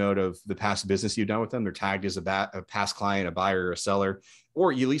type of note of the past business you've done with them. They're tagged as a past client, a buyer, or a seller,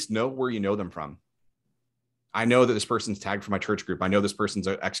 or you at least know where you know them from. I know that this person's tagged for my church group. I know this person's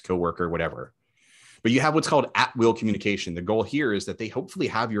an ex-coworker, whatever. But you have what's called at-will communication. The goal here is that they hopefully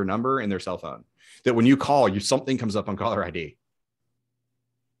have your number in their cell phone, that when you call, something comes up on caller ID.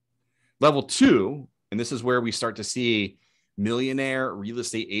 Level 2, and this is where we start to see millionaire real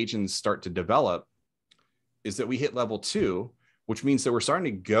estate agents start to develop, is that we hit level 2, which means that we're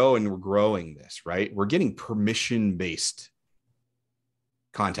starting to go and we're growing this, right? We're getting permission-based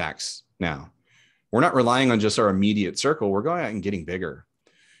contacts now. We're not relying on just our immediate circle. We're going out and getting bigger.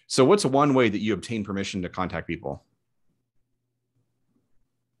 So what's one way that you obtain permission to contact people?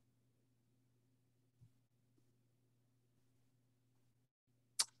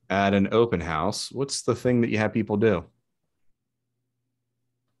 At an open house, what's the thing that you have people do?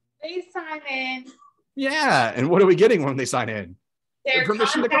 They sign in. Yeah. And what are we getting when they sign in? Their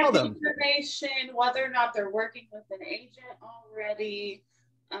permission to call them. Information, whether or not they're working with an agent already.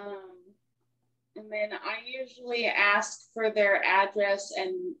 And then I usually ask for their address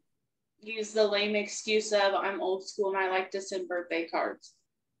and use the lame excuse of I'm old school and I like to send birthday cards.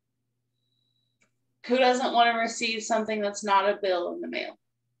 Who doesn't want to receive something that's not a bill in the mail?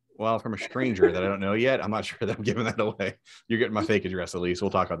 Well, from a stranger that I don't know yet, I'm not sure that I'm giving that away. You're getting my fake address, Elysse. We'll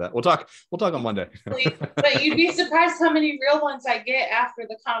talk about that. We'll talk on Monday. But you'd be surprised how many real ones I get after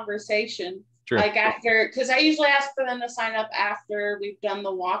the conversation. True. Like after, because I usually ask for them to sign up after we've done the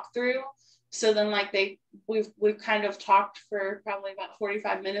walkthrough. So then like we've kind of talked for probably about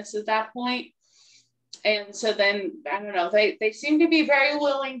 45 minutes at that point. And so then I don't know, they seem to be very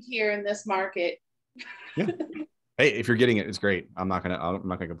willing here in this market. Yeah. Hey, if you're getting it, it's great. I'm not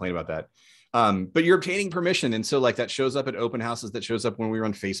gonna complain about that. But you're obtaining permission. And so like that shows up at open houses, that shows up when we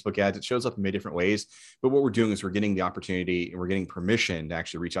run Facebook ads, it shows up in many different ways. But what we're doing is we're getting the opportunity and we're getting permission to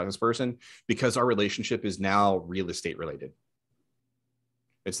actually reach out to this person because our relationship is now real estate related.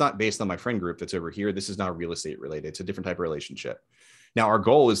 It's not based on my friend group that's over here. This is not real estate related. It's a different type of relationship. Now, our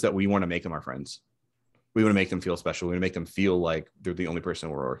goal is that we want to make them our friends. We want to make them feel special. We want to make them feel like they're the only person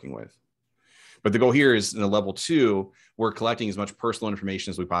we're working with. But the goal here is in a level 2, we're collecting as much personal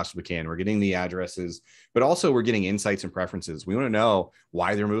information as we possibly can. We're getting the addresses, but also we're getting insights and preferences. We want to know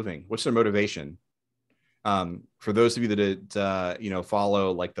why they're moving. What's their motivation? For those of you that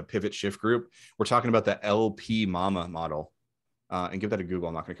follow like the Pivot Shift group, we're talking about the LP Mama model. And give that a Google.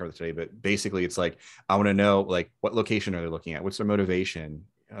 I'm not going to cover that today, but basically it's like, I want to know like what location are they looking at? What's their motivation?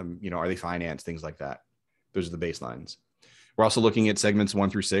 Are they financed? Things like that. Those are the baselines. We're also looking at segments 1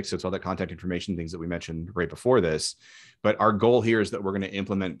 through 6. So it's all that contact information, things that we mentioned right before this. But our goal here is that we're going to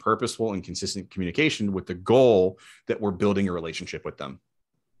implement purposeful and consistent communication with the goal that we're building a relationship with them.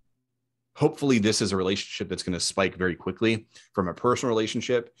 Hopefully this is a relationship that's going to spike very quickly from a personal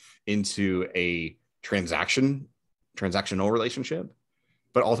relationship into a transactional relationship.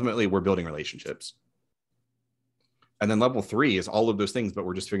 But ultimately we're building relationships. And then level 3 is all of those things, but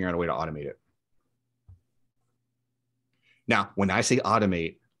we're just figuring out a way to automate it. Now, when I say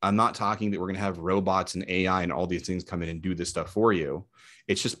automate, I'm not talking that we're going to have robots and AI and all these things come in and do this stuff for you.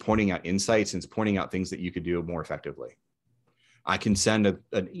 It's just pointing out insights and it's pointing out things that you could do more effectively. I can send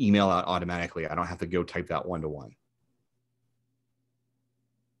an email out automatically. I don't have to go type that one-to-one.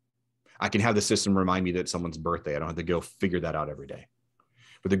 I can have the system remind me that it's someone's birthday. I don't have to go figure that out every day.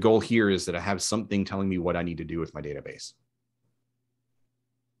 But the goal here is that I have something telling me what I need to do with my database.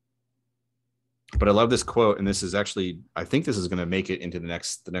 But I love this quote, and this is actually, I think this is going to make it into the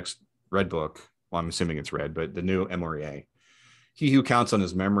next red book. Well, I'm assuming it's red, but the new MREA. He who counts on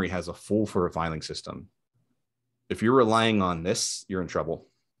his memory has a fool for a filing system. If you're relying on this, you're in trouble.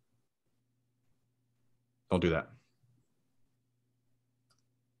 Don't do that.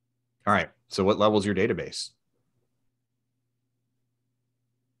 All right. So what level is your database?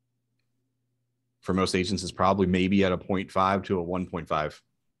 For most agents, it's probably maybe at a 0.5 to a 1.5.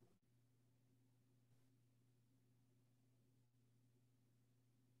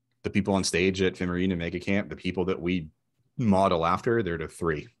 The people on stage at FIMarine and Mega Camp, the people that we model after, they're to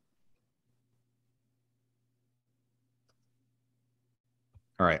 3.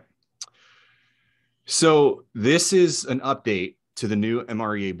 All right. So this is an update to the new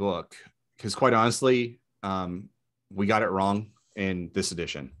MREA book, because quite honestly, we got it wrong in this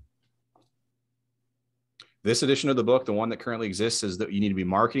edition. This edition of the book, the one that currently exists, is that you need to be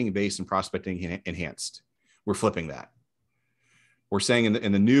marketing based and prospecting enhanced. We're flipping that. We're saying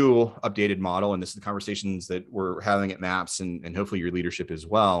in the new updated model, and this is the conversations that we're having at MAPS and hopefully your leadership as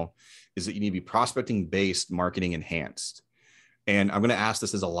well, is that you need to be prospecting based, marketing enhanced. And I'm going to ask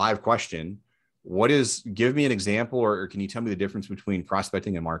this as a live question. Give me an example, or can you tell me the difference between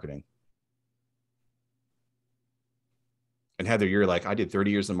prospecting and marketing? And Heather, you're like, I did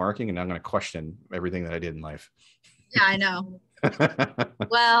 30 years of marketing and I'm going to question everything that I did in life. Yeah, I know.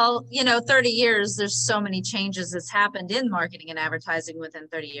 Well, 30 years, there's so many changes that's happened in marketing and advertising within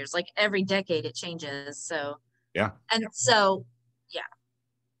 30 years. Like every decade it changes. So, yeah. And so, yeah.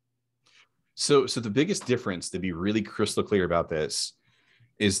 So the biggest difference, to be really crystal clear about this,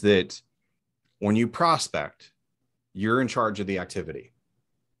 is that when you prospect, you're in charge of the activity.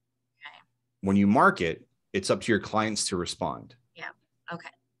 Okay. When you market, it's up to your clients to respond. Yeah. Okay.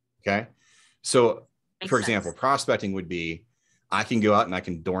 Okay. So Makes for sense. example, prospecting would be, I can go out and I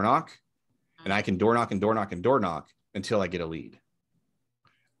can door knock, and I can door knock and door knock and door knock until I get a lead.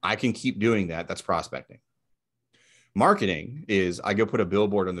 I can keep doing that. That's prospecting. Marketing is, I go put a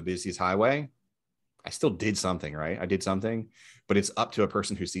billboard on the busiest highway. I still did something, right? I did something, but it's up to a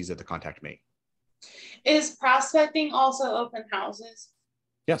person who sees it to contact me. Is prospecting also open houses?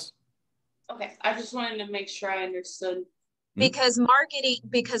 Yes. Okay. I just wanted to make sure I understood. Because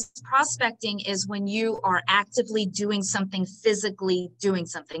prospecting is when you are actively doing something, physically doing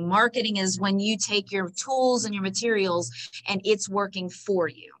something. Marketing is when you take your tools and your materials and it's working for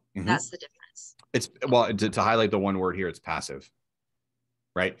you. Mm-hmm. That's the difference. It's, well, to highlight the one word here, it's passive.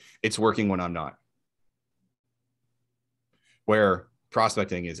 right? It's working when I'm not. Where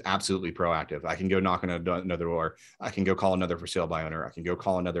prospecting is absolutely proactive. I can go knock on another door. I can go call another for sale by owner. I can go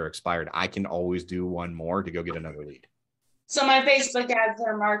call another expired. I can always do one more to go get another lead. So my Facebook ads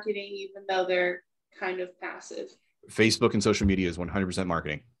are marketing, even though they're kind of passive. Facebook and social media is 100%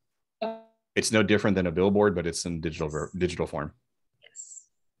 marketing. It's no different than a billboard, but it's in digital form. Yes.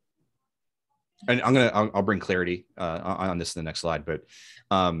 And I'll bring clarity on this in the next slide, but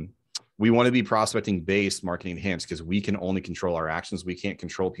we want to be prospecting based marketing enhanced because we can only control our actions. We can't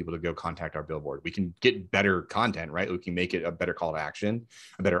control people to go contact our billboard. We can get better content, right? We can make it a better call to action,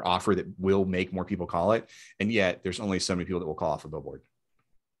 a better offer that will make more people call it. And yet there's only so many people that will call off a billboard.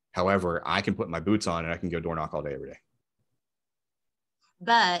 However, I can put my boots on and I can go door knock all day, every day.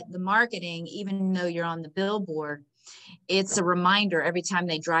 But the marketing, even though you're on the billboard, it's a reminder every time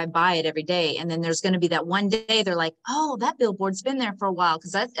they drive by it every day. And then there's going to be that one day they're like, oh, that billboard's been there for a while.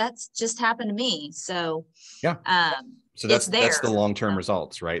 Cause that's just happened to me. So, yeah. So that's the long-term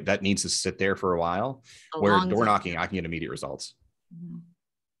results, right? That needs to sit there for a while, where door knocking, I can get immediate results.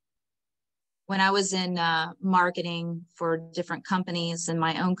 When I was in marketing for different companies and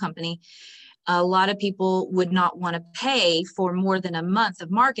my own company, a lot of people would not want to pay for more than a month of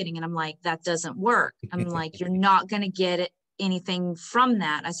marketing. And I'm like, that doesn't work. I'm like, you're not going to get anything from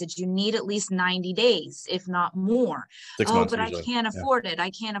that. I said, you need at least 90 days, if not more. 6 months but usually. I can't afford it. I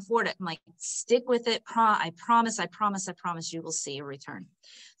can't afford it. I'm like, stick with it. I promise you will see a return.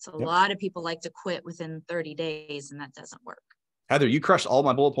 So a lot of people like to quit within 30 days and that doesn't work. Heather, you crushed all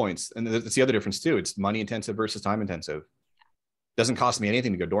my bullet points. And that's the other difference too. It's money intensive versus time intensive. Doesn't cost me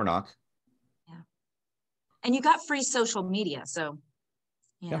anything to go door knock. And you got free social media. So,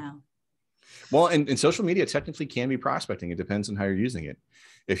 you know. Well, and social media technically can be prospecting. It depends on how you're using it.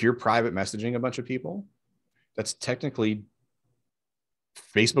 If you're private messaging a bunch of people, that's technically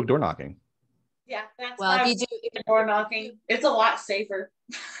Facebook door knocking. Yeah, that's if you do door knocking, it's a lot safer.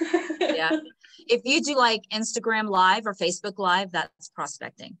 Yeah. If you do like Instagram Live or Facebook Live, that's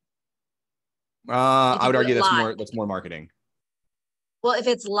prospecting. I would argue that's more marketing. Well, if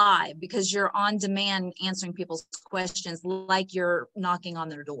it's live, because you're on demand answering people's questions like you're knocking on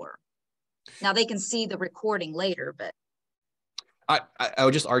their door. Now they can see the recording later, but I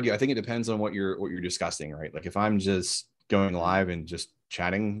would just argue, I think it depends on what you're discussing, right? Like if I'm just going live and just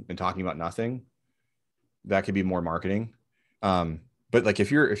chatting and talking about nothing, that could be more marketing. But like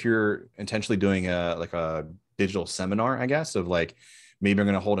if you're intentionally doing a digital seminar, I guess, of like, maybe I'm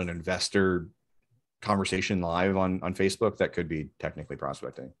going to hold an investor conversation live on Facebook, that could be technically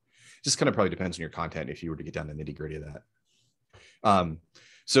prospecting. Just kind of probably depends on your content if you were to get down to the nitty gritty of that.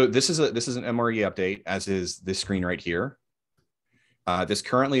 So this is an MRE update, as is this screen right here. This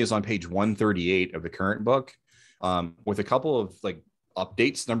currently is on page 138 of the current book, with a couple of like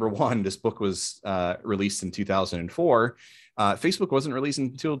updates. Number one, this book was released in 2004. Facebook wasn't released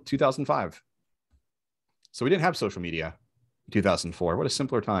until 2005. So we didn't have social media in 2004. What a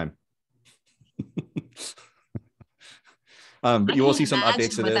simpler time. But you will see some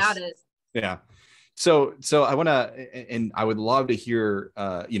updates to this. Yeah. So I want to, and I would love to hear,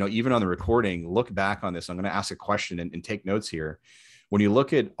 even on the recording, look back on this. I'm going to ask a question and take notes here. When you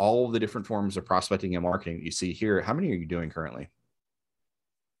look at all of the different forms of prospecting and marketing that you see here, how many are you doing currently?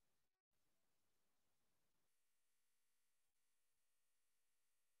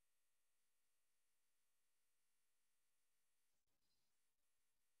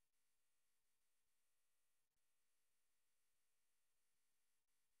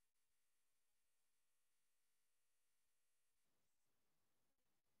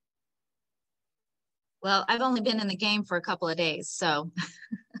 Well, I've only been in the game for a couple of days, so.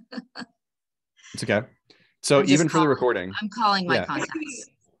 It's okay. So even for the recording, I'm calling my contacts.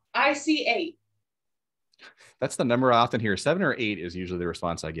 I see 8. That's the number I often hear. 7 or 8 is usually the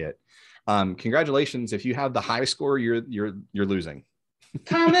response I get. Congratulations. If you have the high score, you're losing.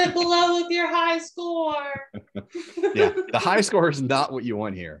 Comment below with your high score. Yeah, the high score is not what you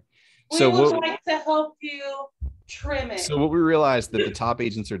want here. We would like to help you trim it. So what we realized that the top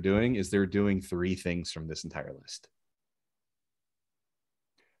agents are doing is they're doing 3 things from this entire list.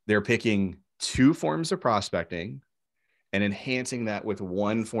 They're picking 2 forms of prospecting and enhancing that with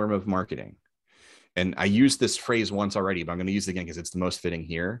 1 form of marketing. And I used this phrase once already, but I'm going to use it again because it's the most fitting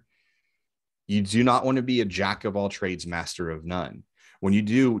here. You do not want to be a jack of all trades, master of none. When you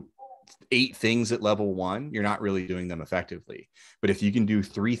do 8 things at level 1, you're not really doing them effectively. But if you can do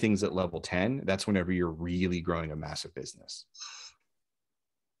 3 things at level 10, that's whenever you're really growing a massive business.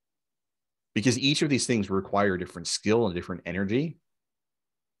 Because each of these things require different skill and different energy.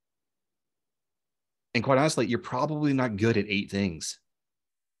 And quite honestly, you're probably not good at 8 things.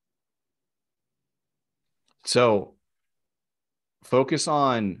 So focus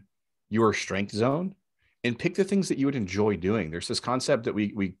on your strength zone and pick the things that you would enjoy doing. There's this concept that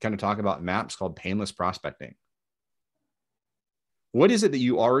we kind of talk about in MAPS called painless prospecting. What is it that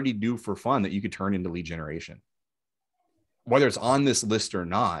you already do for fun that you could turn into lead generation? Whether it's on this list or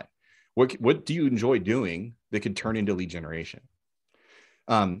not, what do you enjoy doing that could turn into lead generation?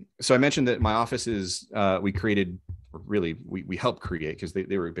 So I mentioned that my office is, we created, really, we helped create, because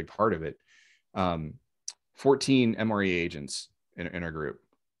they were a big part of it, 14 MRE agents in our group.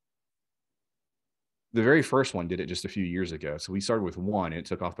 The very first one did it just a few years ago. So we started with one and it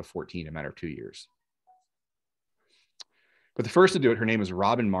took off to 14 in a matter of 2 years. But the first to do it, her name is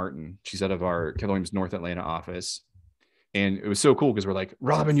Robin Martin. She's out of our Keller Williams North Atlanta office. And it was so cool because we're like,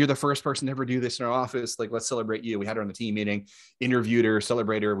 Robin, you're the first person to ever do this in our office. Like, let's celebrate you. We had her on the team meeting, interviewed her,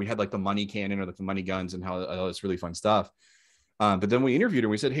 celebrated her. We had like the money cannon or like the money guns and all this really fun stuff. But then we interviewed her.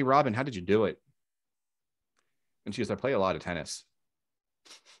 We said, hey, Robin, how did you do it? And she goes, I play a lot of tennis.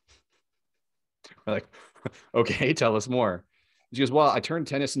 We're like, okay, tell us more. She goes, well, I turned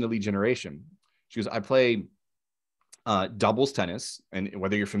tennis into lead generation. She goes, I play doubles tennis. And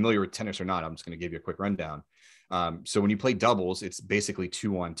whether you're familiar with tennis or not, I'm just going to give you a quick rundown. So when you play doubles, it's basically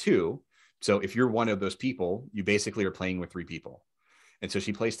 2-on-2. So if you're one of those people, you basically are playing with 3 people. And so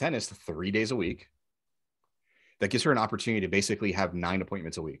she plays tennis 3 days a week. That gives her an opportunity to basically have 9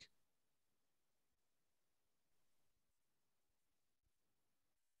 appointments a week.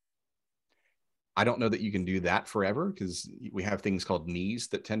 I don't know that you can do that forever because we have things called knees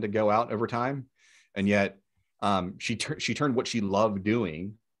that tend to go out over time. And yet she turned what she loved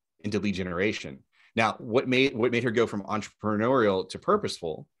doing into lead generation. Now, what made her go from entrepreneurial to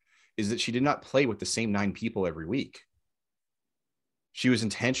purposeful is that she did not play with the same 9 people every week. She was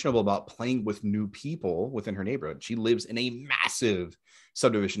intentional about playing with new people within her neighborhood. She lives in a massive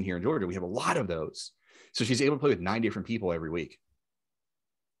subdivision here in Georgia. We have a lot of those. So she's able to play with 9 different people every week.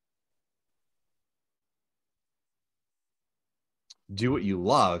 Do what you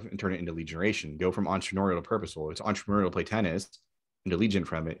love and turn it into lead generation. Go from entrepreneurial to purposeful. It's entrepreneurial to play tennis, into lead gen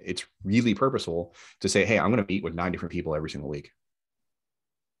from it. It's really purposeful to say, hey, I'm going to meet with 9 different people every single week.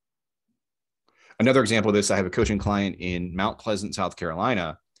 Another example of this, I have a coaching client in Mount Pleasant, South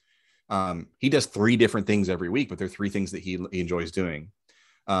Carolina. He does 3 different things every week, but they're 3 things that he enjoys doing.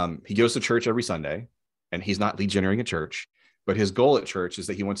 He goes to church every Sunday, and he's not lead generating at church, but his goal at church is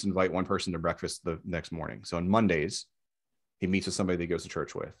that he wants to invite one person to breakfast the next morning. So on Mondays, he meets with somebody that he goes to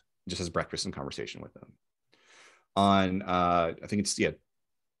church with, just has breakfast and conversation with them. On, I think it's,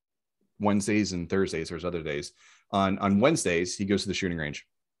 Wednesdays and Thursdays, there's other days. On Wednesdays, he goes to the shooting range.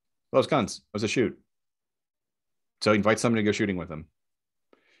 Loves guns. Loves to shoot. So he invites somebody to go shooting with him.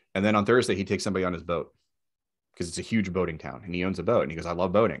 And then on Thursday, he takes somebody on his boat because it's a huge boating town and he owns a boat. And he goes, I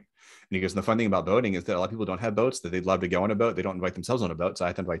love boating. And he goes, and the fun thing about boating is that a lot of people don't have boats, that they'd love to go on a boat. They don't invite themselves on a boat. So I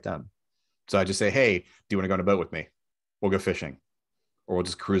have to invite them. So I just say, hey, do you want to go on a boat with me? We'll go fishing or we'll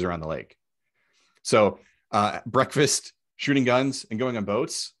just cruise around the lake. So breakfast, shooting guns, and going on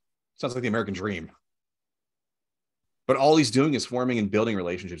boats sounds like the American dream. But all he's doing is forming and building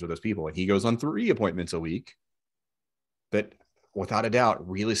relationships with those people. And he goes on 3 appointments a week that, without a doubt,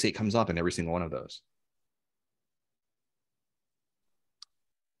 real estate comes up in every single one of those.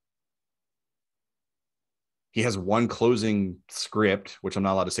 He has one closing script, which I'm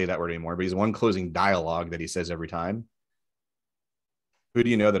not allowed to say that word anymore, but he's one closing dialogue that he says every time. Who do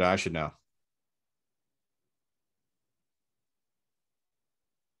you know that I should know?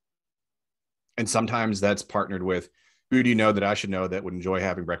 And sometimes that's partnered with, who do you know that I should know that would enjoy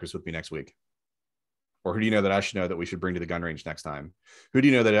having breakfast with me next week? Or who do you know that I should know that we should bring to the gun range next time? Who do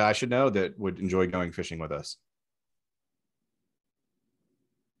you know that I should know that would enjoy going fishing with us?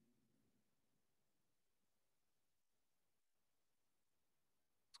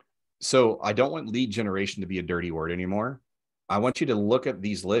 So I don't want lead generation to be a dirty word anymore. I want you to look at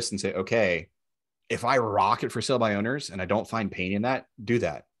these lists and say, okay, if I rock it for sale by owners and I don't find pain in that, do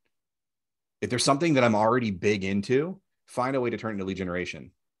that. If there's something that I'm already big into, find a way to turn it into lead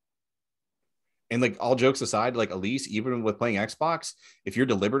generation. And like, all jokes aside, like Elysse, even with playing Xbox, if you're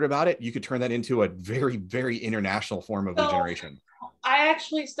deliberate about it, you could turn that into a very, very international form of lead generation. I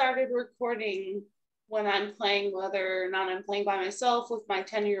actually started recording when I'm playing, whether or not I'm playing by myself with my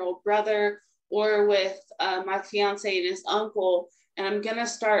 10-year-old brother or with my fiance and his uncle. And I'm going to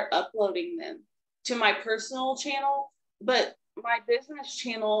start uploading them to my personal channel. But my business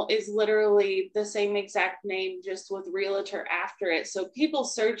channel is literally the same exact name, just with realtor after it. So people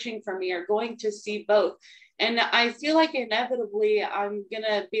searching for me are going to see both. And I feel like inevitably I'm going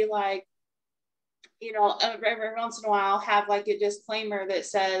to be like, every once in a while, I'll have like a disclaimer that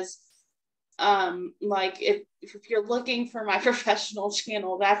says, Like if you're looking for my professional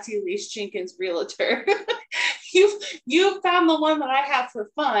channel, that's Elysse Jinkens Realtor. You've found the one that I have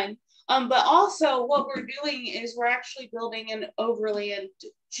for fun. But also what we're doing is we're actually building an overland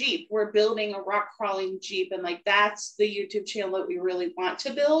Jeep. We're building a rock crawling Jeep, and like that's the YouTube channel that we really want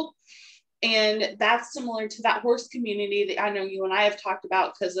to build. And that's similar to that horse community that I know you and I have talked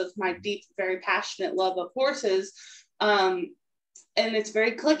about because of my deep, very passionate love of horses. And it's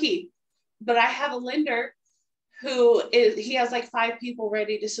very cliquey. But I have a lender he has like 5 people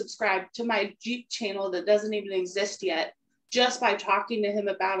ready to subscribe to my Jeep channel that doesn't even exist yet, just by talking to him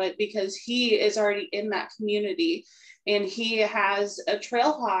about it, because he is already in that community. And he has a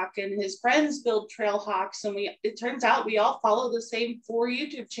trail hawk, and his friends build trail hawks. And it turns out we all follow the same 4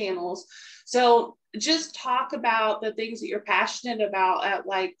 YouTube channels. So just talk about the things that you're passionate about at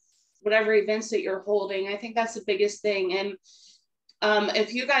like whatever events that you're holding. I think that's the biggest thing. And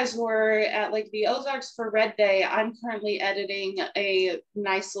if you guys were at like the Ozarks for Red Day, I'm currently editing a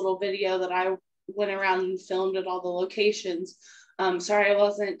nice little video that I went around and filmed at all the locations. Sorry, I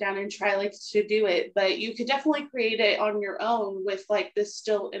wasn't down in Tri-Lakes to do it, but you could definitely create it on your own with like the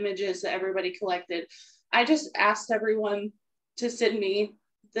still images that everybody collected. I just asked everyone to send me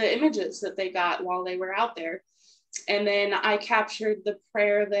the images that they got while they were out there. And then I captured the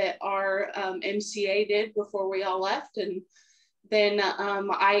prayer that our MCA did before we all left. And then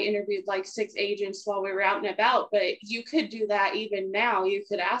I interviewed like 6 agents while we were out and about. But you could do that even now. You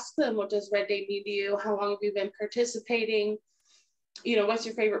could ask them, what does Red Day mean to you? How long have you been participating? You know, what's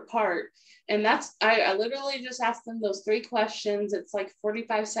your favorite part? And that's, I literally just asked them those 3 questions. It's like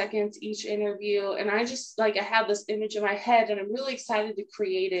 45 seconds each interview. And I just like, I have this image in my head and I'm really excited to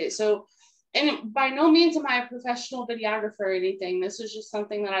create it. So, and by no means am I a professional videographer or anything. This is just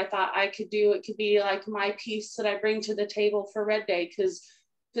something that I thought I could do. It could be like my piece that I bring to the table for Red Day, because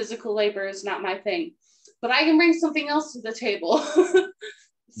physical labor is not my thing, but I can bring something else to the table.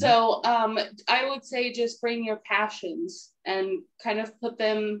 So I would say just bring your passions and kind of put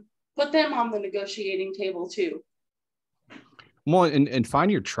them on the negotiating table too. Well, and find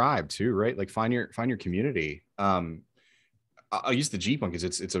your tribe too, right? Like find your community. I'll use the Jeep one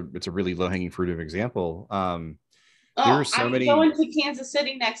because it's a really low hanging fruit of an example. There are so many. I'm going to Kansas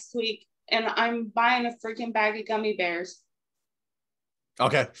City next week, and I'm buying a freaking bag of gummy bears.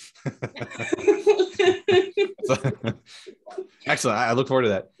 Okay. Excellent. I look forward to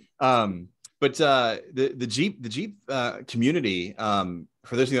that. But the Jeep community,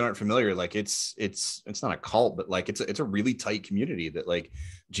 for those of you that aren't familiar, like it's not a cult, but like it's a really tight community that like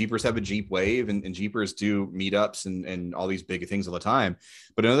Jeepers have a Jeep wave, and Jeepers do meetups and all these big things all the time.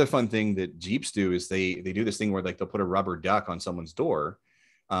 But another fun thing that Jeeps do is they do this thing where like they'll put a rubber duck on someone's door,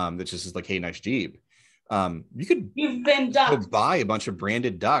 that just is like, hey, nice Jeep. You've been ducked. Go buy a bunch of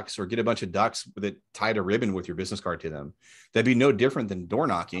branded ducks or get a bunch of ducks that tied a ribbon with your business card to them. That'd be no different than door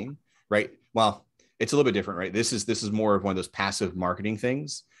knocking, right? Well, it's a little bit different, right? This is more of one of those passive marketing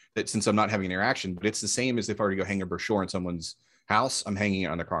things that, since I'm not having an interaction, but it's the same as if I were to go hang a brochure in someone's house, I'm hanging it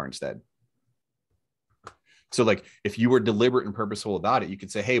on their car instead. So like if you were deliberate and purposeful about it, you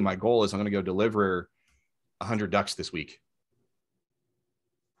could say, hey, my goal is I'm going to go deliver 100 ducks this week.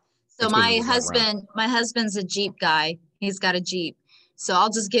 So my husband's a Jeep guy. He's got a Jeep. So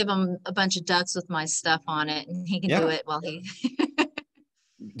I'll just give him a bunch of ducks with my stuff on it, and he can do it while he.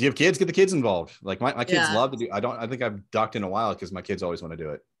 Do you have kids? Get the kids involved. Like my kids love to do. I think I've ducked in a while because my kids always want to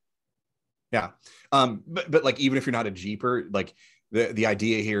do it. Yeah. But like, even if you're not a Jeeper, like the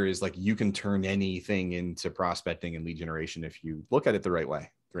idea here is like, you can turn anything into prospecting and lead generation if you look at it the right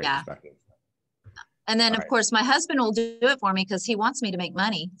way, the right perspective. And then, of course, my husband will do it for me because he wants me to make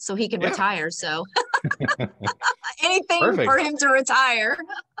money so he can retire. So anything for him to retire.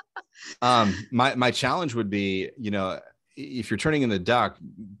 My challenge would be, you know, if you're turning in the duck,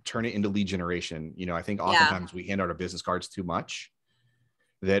 turn it into lead generation. You know, I think oftentimes we hand out our business cards too much.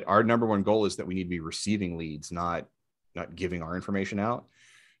 That our number one goal is that we need to be receiving leads, not giving our information out.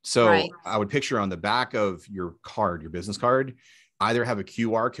 So I would picture on the back of your card, your business card, either have a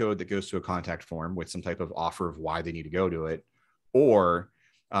QR code that goes to a contact form with some type of offer of why they need to go to it, or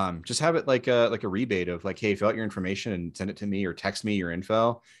just have it like a rebate of like, hey, fill out your information and send it to me, or text me your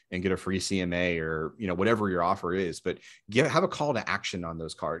info and get a free CMA, or, you know, whatever your offer is, but have a call to action on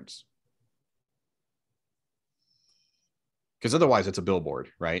those cards. Because otherwise it's a billboard,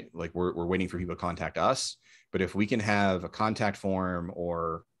 right? Like we're waiting for people to contact us. But if we can have a contact form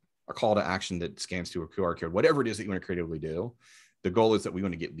or a call to action that scans to a QR code, whatever it is that you want to creatively do, the goal is that we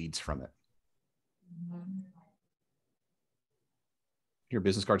want to get leads from it. Your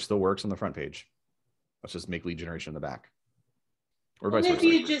business card still works on the front page. Let's just make lead generation in the back. or What vice if versa.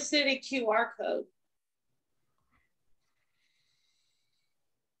 you just did a QR code?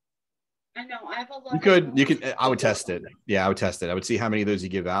 I know I have a lot. You could, I would test it. Yeah, I would test it. I would see how many of those you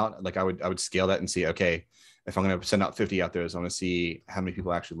give out. Like I would scale that and see, okay, if I'm going to send out 50 out there, I want to see how many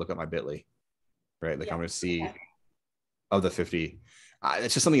people actually look at my Bitly, right? Like I'm going to see of the 50.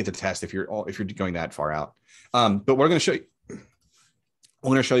 It's just something to test if you're going that far out. But what I'm going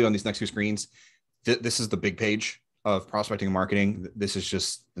to show you, on these next two screens. This is the big page of prospecting and marketing. This is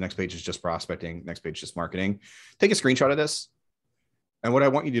just, the next page is just prospecting. Next page is just marketing. Take a screenshot of this. And what I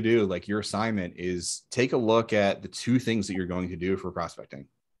want you to do, like your assignment, is take a look at the two things that you're going to do for prospecting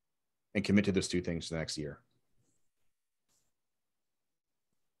and commit to those two things for the next year.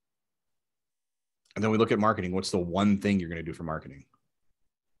 And then we look at marketing. What's the one thing you're going to do for marketing?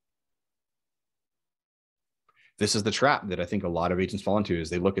 This is the trap that I think a lot of agents fall into,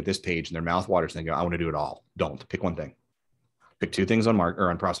 is they look at this page and their mouth waters and they go, I want to do it all. Don't. Pick one thing. Pick two things on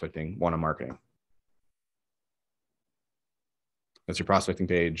prospecting, one on marketing. That's your prospecting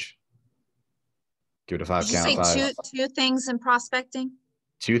page. Give it a 5 Did you count. say two things in prospecting?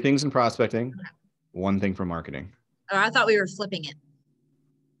 Two things in prospecting, one thing for marketing. Or I thought we were flipping it.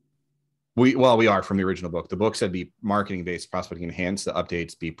 We are from the original book. The book said be marketing based, prospecting enhanced. The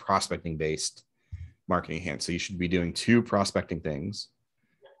updates be prospecting based, marketing enhanced. So you should be doing two prospecting things,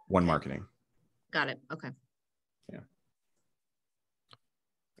 one marketing. Got it. Okay. Yeah.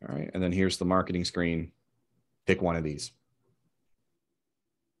 All right. And then here's the marketing screen. Pick one of these.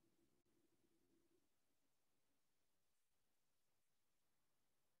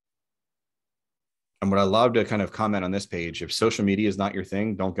 And what I love to kind of comment on this page, if social media is not your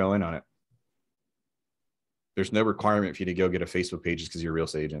thing, don't go in on it. There's no requirement for you to go get a Facebook page just because you're a real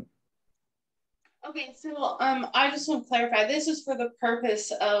estate agent. Okay, so I just want to clarify. This is for the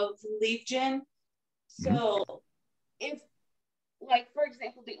purpose of lead gen. So if, like, for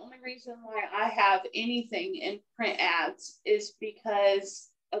example, the only reason why I have anything in print ads is because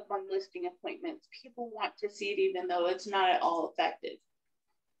of my listing appointments. People want to see it even though it's not at all effective.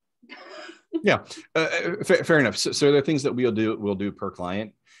 Yeah, fair enough. So there are things that we'll do per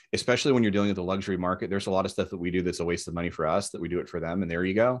client, especially when you're dealing with the luxury market. There's a lot of stuff that we do that's a waste of money for us, that we do it for them, and there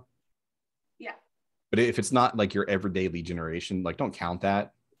you go. Yeah. But if it's not like your everyday lead generation, like don't count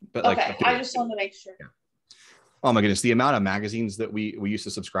that. But like, okay, I just want to make sure. Yeah. Oh my goodness, the amount of magazines that we used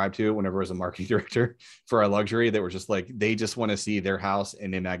to subscribe to whenever I was a marketing director for our luxury, that were just like, they just want to see their house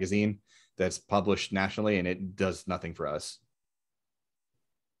in a magazine that's published nationally, and it does nothing for us.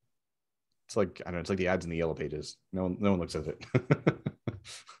 It's like, I don't know, it's like the ads in the yellow pages. No one looks at it.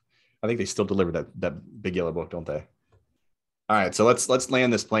 I think they still deliver that big yellow book, don't they? All right, so let's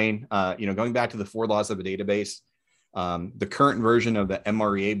land this plane. Going back to the 4 laws of a database, the current version of the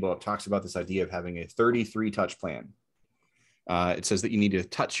MREA book talks about this idea of having a 33 touch plan. It says that you need to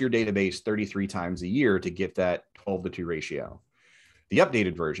touch your database 33 times a year to get that 12-to-2 ratio. The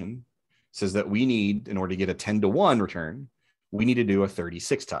updated version says that we need, in order to get a 10-to-1 return, we need to do a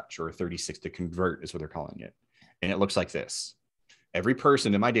 36 touch, or a 36 to convert is what they're calling it. And it looks like this. Every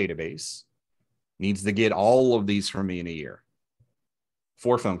person in my database needs to get all of these from me in a year.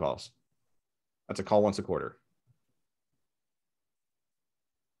 4 phone calls. That's a call once a quarter.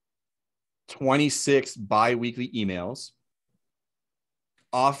 26 bi-weekly emails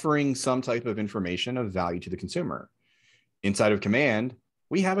offering some type of information of value to the consumer. Inside of Command,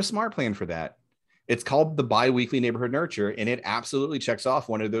 we have a smart plan for that. It's called the bi-weekly neighborhood nurture, and it absolutely checks off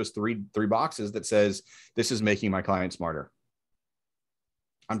one of those three boxes that says, this is making my client smarter.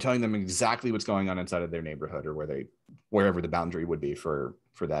 I'm telling them exactly what's going on inside of their neighborhood, or wherever the boundary would be for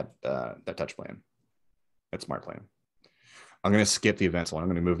that touch plan, that smart plan. I'm going to skip the events one. I'm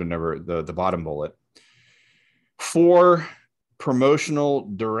going to move to the bottom bullet. For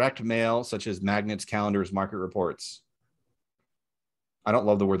promotional direct mail, such as magnets, calendars, market reports. I don't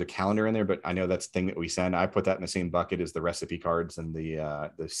love the word the calendar in there, but I know that's the thing that we send. I put that in the same bucket as the recipe cards and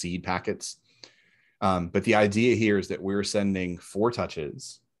the seed packets. But the idea here is that we're sending 4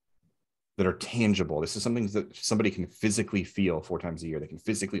 touches that are tangible. This is something that somebody can physically feel 4 times a year. They can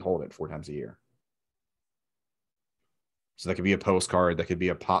physically hold it 4 times a year. So that could be a postcard, that could be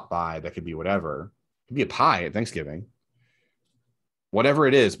a pop by, that could be whatever. It could be a pie at Thanksgiving. Whatever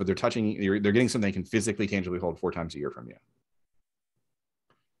it is, but they're getting something they can physically, tangibly hold 4 times a year from you.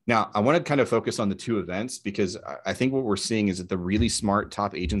 Now, I want to kind of focus on the 2 events, because I think what we're seeing is that the really smart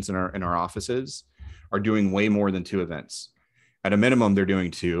top agents in our offices are doing way more than 2 events. At a minimum, they're doing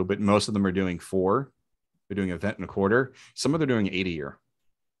 2, but most of them are doing 4. They're doing an event in a quarter. Some of them are doing 8 a year.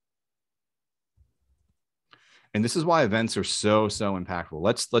 And this is why events are so impactful.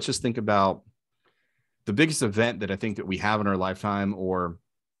 Let's just think about The biggest event that I think that we have in our lifetime or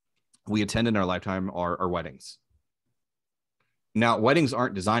we attend in our lifetime are weddings. Now, weddings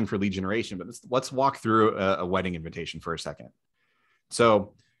aren't designed for lead generation, but let's walk through a wedding invitation for a second.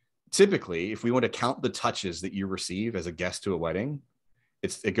 So typically, if we want to count the touches that you receive as a guest to a wedding,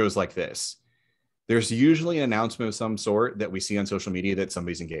 it goes like this. There's usually an announcement of some sort that we see on social media that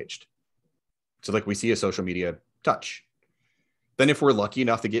somebody's engaged. So like we see a social media touch. Then if we're lucky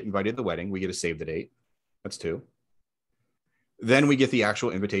enough to get invited to the wedding, we get to save the date. That's 2. Then we get the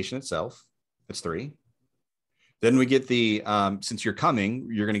actual invitation itself. That's 3. Then we get the, since you're coming,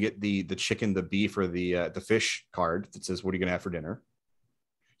 you're going to get the chicken, the beef, or the fish card that says, what are you going to have for dinner?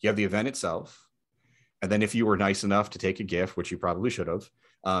 You have the event itself. And then if you were nice enough to take a gift, which you probably should have,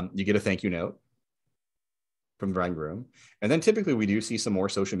 you get a thank you note from the bride and groom. And then typically we do see some more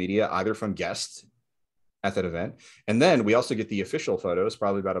social media, either from guests at that event. And then we also get the official photos,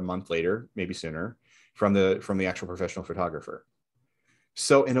 probably about a month later, maybe sooner, from the actual professional photographer.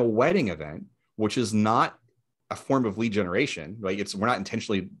 So in a wedding event, which is not a form of lead generation, like we're not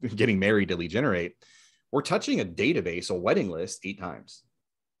intentionally getting married to lead generate, we're touching a database, a wedding list 8 times.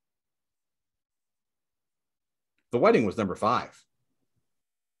 The wedding was number 5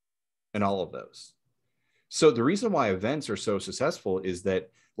 in all of those. So the reason why events are so successful is that,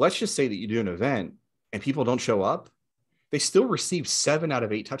 let's just say that you do an event and people don't show up, they still receive 7 out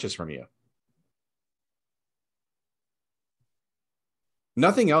of 8 touches from you.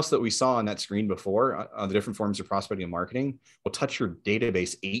 Nothing else that we saw on that screen before on the different forms of prospecting and marketing will touch your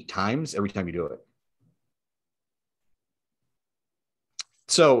database 8 times every time you do it.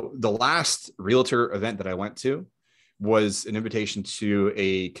 So the last realtor event that I went to was an invitation to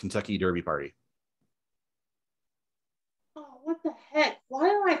a Kentucky Derby party. Oh, what the heck? Why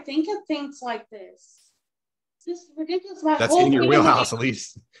do I think of things like this? This is ridiculous. That's in your wheelhouse,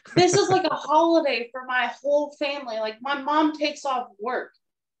 Elysse. This is like a holiday for my whole family. Like my mom takes off work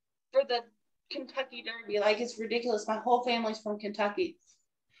for the Kentucky Derby. Like it's ridiculous. My whole family's from Kentucky.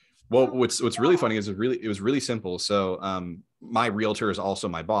 Well, what's really funny is it was really simple. So my realtor is also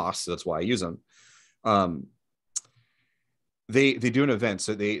my boss, so that's why I use them. They do an event,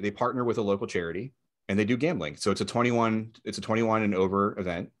 so they partner with a local charity and they do gambling. So it's a 21 and over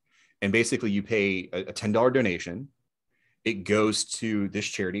event. And basically you pay a $10 donation. It goes to this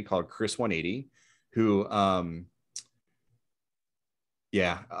charity called Chris 180, who, I'll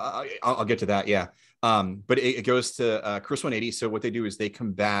get to that. Yeah. But it goes to Chris 180. So what they do is they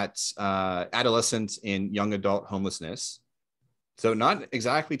combat adolescent and young adult homelessness. So not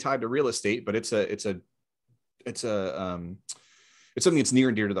exactly tied to real estate, but it's something that's near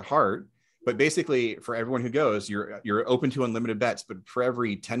and dear to the heart. But basically, for everyone who goes, you're open to unlimited bets. But for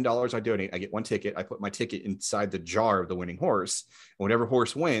every $10 I donate, I get 1 ticket. I put my ticket inside the jar of the winning horse. And whatever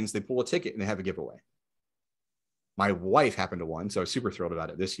horse wins, they pull a ticket and they have a giveaway. My wife happened to win, so I was super thrilled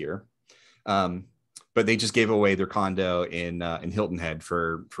about it this year. But they just gave away their condo in Hilton Head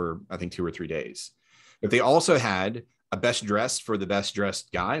for I think 2 or 3 days. But they also had a best dressed for the best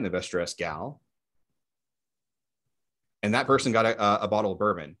dressed guy and the best dressed gal. And that person got a bottle of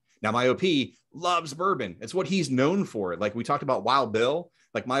bourbon. Now, my OP loves bourbon. It's what he's known for. Like we talked about Wild Bill,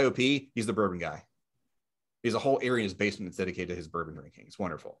 like my OP, he's the bourbon guy. He has a whole area in his basement that's dedicated to his bourbon drinking. It's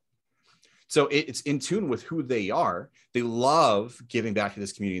wonderful. So it's in tune with who they are. They love giving back to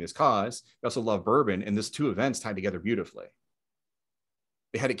this community, this cause. They also love bourbon. And this 2 events tied together beautifully.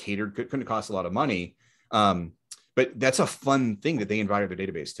 They had it catered, couldn't cost a lot of money. But that's a fun thing that they invited their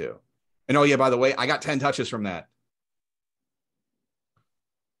database to. And oh yeah, by the way, I got 10 touches from that.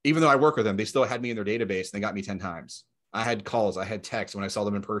 Even though I work with them, they still had me in their database and they got me 10 times. I had calls, I had texts. When I saw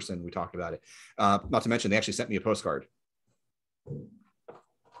them in person, we talked about it. Not to mention, they actually sent me a postcard. It's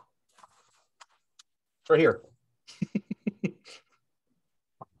right here.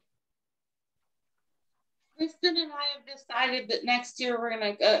 Kristen and I have decided that next year we're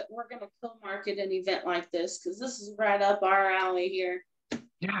gonna co-market an event like this because this is right up our alley here.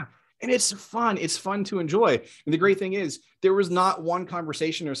 Yeah. And it's fun. It's fun to enjoy. And the great thing is there was not one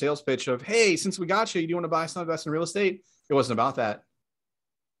conversation or sales pitch of, hey, since we got you, do you want to buy some invest in real estate? It wasn't about that.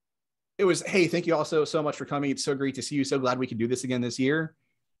 It was, hey, thank you all so much for coming. It's so great to see you. So glad we can do this again this year.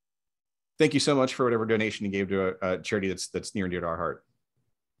 Thank you so much for whatever donation you gave to a charity that's near and dear to our heart.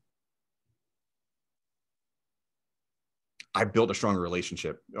 I built a stronger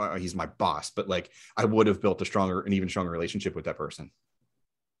relationship. He's my boss, but like I would have built an even stronger relationship with that person.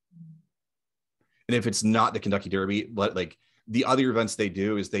 And if it's not the Kentucky Derby, like the other events they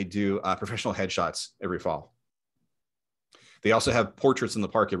do is they do professional headshots every fall. They also have portraits in the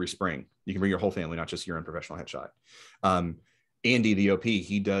park every spring. You can bring your whole family, not just your own professional headshot. Andy, the OP,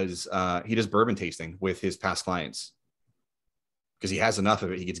 he does bourbon tasting with his past clients because he has enough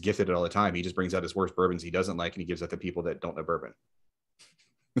of it. He gets gifted it all the time. He just brings out his worst bourbons he doesn't like, and he gives it to people that don't know bourbon.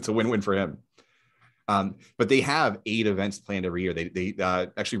 It's a win-win for him. But they have 8 events planned every year. They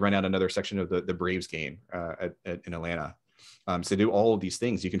actually run out another section of the Braves game in Atlanta. So they do all of these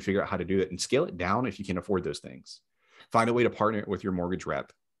things. You can figure out how to do it and scale it down if you can afford those things. Find a way to partner with your mortgage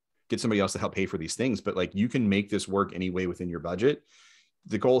rep. Get somebody else to help pay for these things. But like, you can make this work any way within your budget.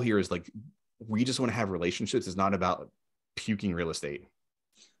 The goal here is like, we just want to have relationships. It's not about puking real estate.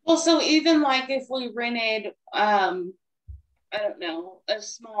 Well, so even like if we rented, I don't know, a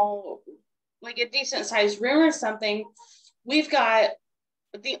small, like a decent sized room or something, we've got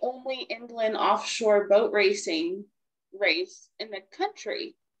the only inland offshore boat racing race in the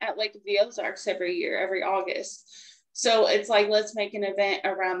country at Lake of the Ozarks every year, every August. So it's like, let's make an event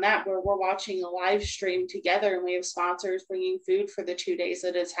around that where we're watching a live stream together and we have sponsors bringing food for the 2 days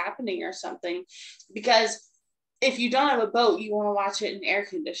that it's happening or something. Because if you don't have a boat, you want to watch it in air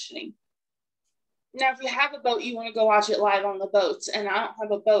conditioning. Now, if you have a boat, you want to go watch it live on the boats. And I don't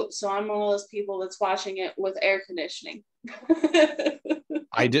have a boat, so I'm one of those people that's watching it with air conditioning.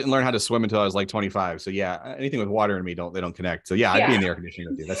 I didn't learn how to swim until I was like 25. So yeah, anything with water in me, they don't connect. So yeah, I'd be in the air conditioning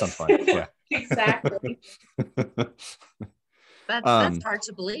with you. That sounds fun. Yeah. Exactly. That's hard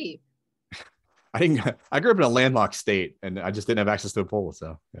to believe. I grew up in a landlocked state and I just didn't have access to a pool.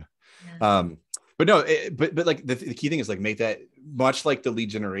 So yeah. But no, but like the key thing is like, make that much like the lead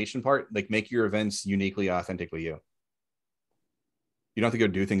generation part, like make your events uniquely, authentically you. You don't have to go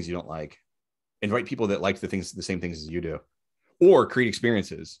do things you don't like. Invite people that like the same things as you do, or create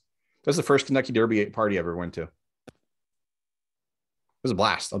experiences. That's the first Kentucky Derby party I ever went to. It was a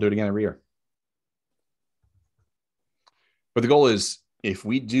blast. I'll do it again every year. But the goal is, if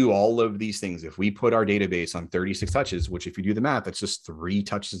we do all of these things, if we put our database on 36 touches, which if you do the math, that's just 3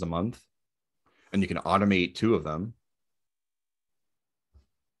 touches a month, and you can automate 2 of them,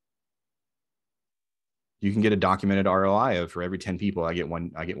 you can get a documented ROI of, for every 10 people, I get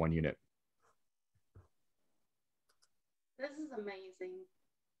one unit. This is amazing.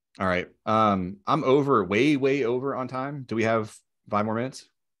 All right. I'm way over on time. Do we have 5 more minutes?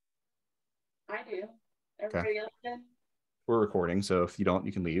 I do. Everybody else did? We're recording, so if you don't,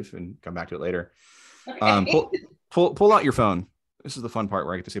 you can leave and come back to it later. Okay. Pull out your phone. This is the fun part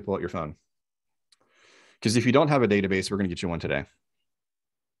where I get to say pull out your phone. Because if you don't have a database, we're going to get you one today.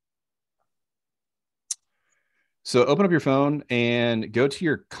 So open up your phone and go to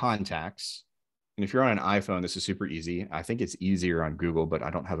your contacts. And if you're on an iPhone, this is super easy. I think it's easier on Google, but I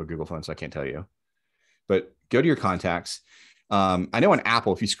don't have a Google phone, so I can't tell you. But go to your contacts. I know on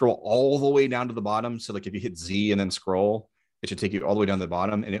Apple, if you scroll all the way down to the bottom, so like if you hit Z and then scroll, it should take you all the way down to the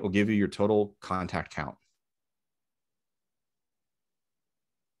bottom, and it will give you your total contact count.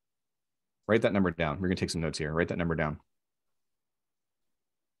 Write that number down. We're going to take some notes here. Write that number down.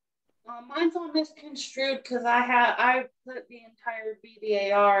 Mine's all misconstrued because I put the entire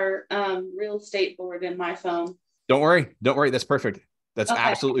BDAR real estate board in my phone. Don't worry. That's perfect. That's okay.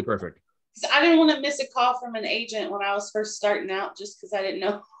 Absolutely perfect. I didn't want to miss a call from an agent when I was first starting out, just because I didn't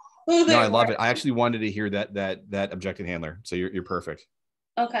know who they were. I love it. I actually wanted to hear that objective handler. So you're perfect.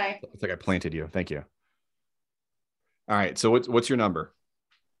 Okay. It's like I planted you. Thank you. All right. So what's your number?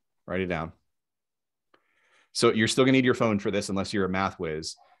 Write it down. So you're still gonna need your phone for this unless you're a math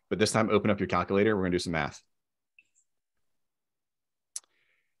whiz. But this time, open up your calculator. We're going to do some math.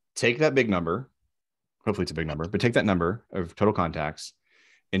 Take that big number. Hopefully it's a big number, but take that number of total contacts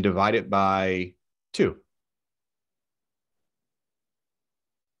and divide it by 2.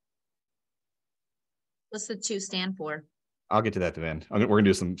 What's the 2 stand for? I'll get to that at the end. We're going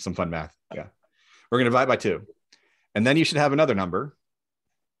to do some fun math. Yeah. We're going to divide by 2. And then you should have another number.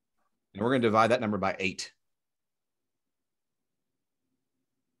 And we're going to divide that number by 8.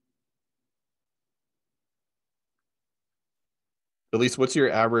 Elysse, what's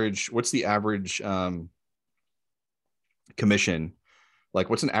the average commission? Like,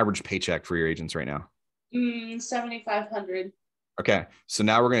 what's an average paycheck for your agents right now? $7,500. Okay. So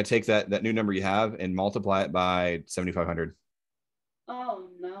now we're going to take that new number you have and multiply it by 7,500. Oh,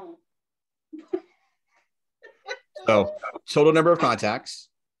 no. So total number of contacts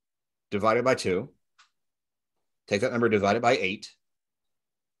divided by 2. Take that number, divide it by 8,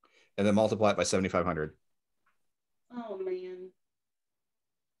 and then multiply it by 7,500. Oh, man.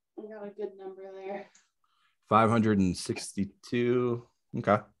 I got a good number there. 562.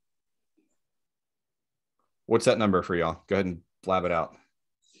 Okay. What's that number for y'all? Go ahead and blab it out.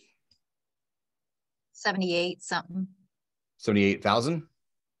 78 something. 78,000?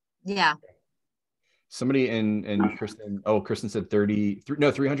 Yeah. Somebody in Kristen. Oh, Kristen said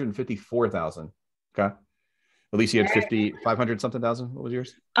 354,000. Okay. Elysse, you had 500 something thousand. What was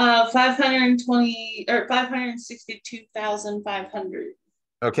yours? 520 or 562,500.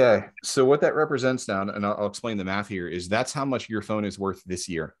 Okay. So what that represents now, and I'll explain the math here, is that's how much your phone is worth this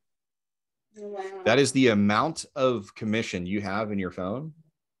year. Wow. That is the amount of commission you have in your phone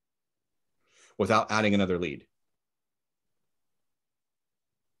without adding another lead.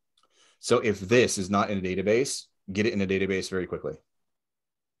 So if this is not in a database, get it in a database very quickly.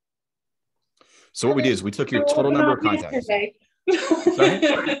 So what we did is we took your total number of contacts.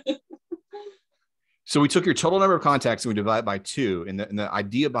 So we took your total number of contacts and we divide by 2. And the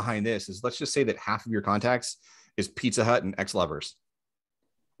idea behind this is, let's just say that half of your contacts is Pizza Hut and ex-lovers.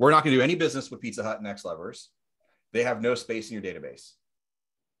 We're not going to do any business with Pizza Hut and ex-lovers. They have no space in your database.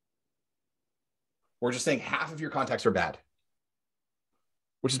 We're just saying half of your contacts are bad,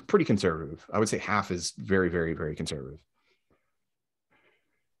 which is pretty conservative. I would say half is very, very, very conservative.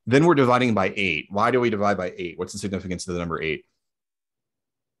 Then we're dividing by 8. Why do we divide by 8? What's the significance of the number 8?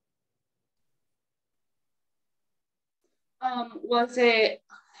 Was it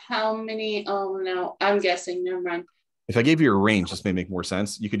how many? Oh no, I'm guessing. Never mind. If I gave you a range, this may make more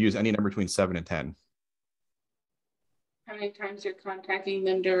sense. You could use any number between 7 and 10. How many times you're contacting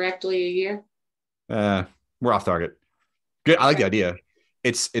them directly a year? We're off target. Good. I like the idea.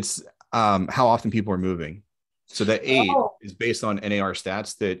 It's how often people are moving. So that 8 is based on NAR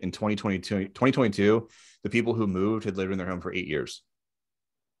stats that in 2022, the people who moved had lived in their home for 8 years.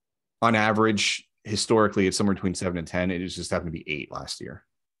 On average, historically, it's somewhere between 7 and 10. It just happened to be 8 last year.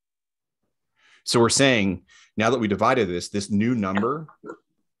 So we're saying now that we divided this new number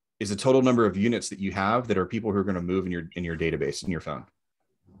is the total number of units that you have that are people who are going to move in your database, in your phone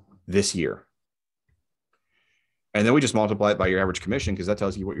this year. And then we just multiply it by your average commission, because that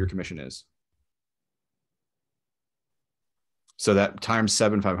tells you what your commission is. So that times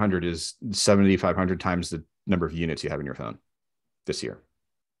 7,500 is 7,500 times the number of units you have in your phone this year.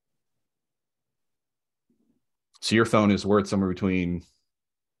 So your phone is worth somewhere between,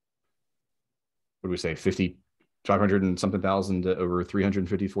 what do we say, 500 and something thousand to over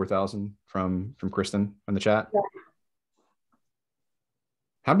 354,000 from Kristen on the chat. Yeah.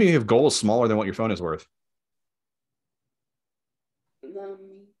 How many have goals smaller than what your phone is worth?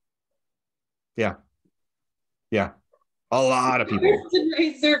 Yeah. Yeah. A lot of people.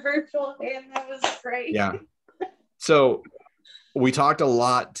 Raise their virtual hand. That was great. Yeah. So we talked a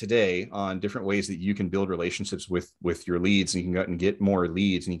lot today on different ways that you can build relationships with your leads, and you can go out and get more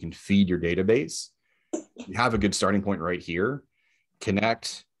leads, and you can feed your database. You have a good starting point right here.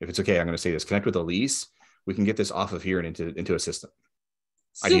 Connect, if it's okay, I'm going to say this, connect with Elysse. We can get this off of here and into a system.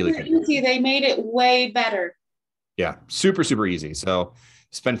 Super easy. They made it way better. Yeah, super, super easy. So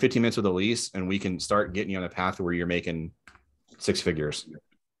spend 15 minutes with Elysse, and we can start getting you on a path where you're making 6 figures.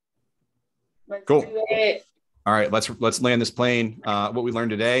 Let's cool. do it. All right, let's land this plane. What we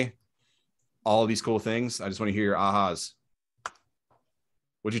learned today, all of these cool things. I just want to hear your ahas.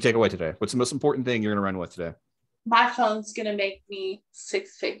 What'd you take away today? What's the most important thing you're going to run with today? My phone's going to make me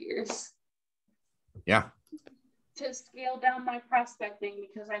 6 figures. Yeah. To scale down my prospecting,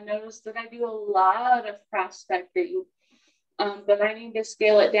 because I noticed that I do a lot of prospecting, but I need to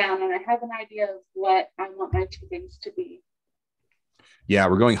scale it down, and I have an idea of what I want my 2 things to be. Yeah,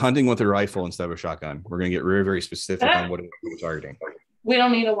 we're going hunting with a rifle instead of a shotgun. We're going to get very, very specific on what we're targeting. We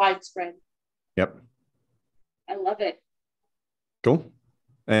don't need a widespread. Yep. I love it. Cool.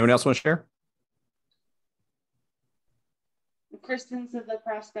 Anyone else want to share? Kristen said the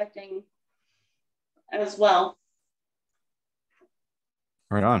prospecting as well.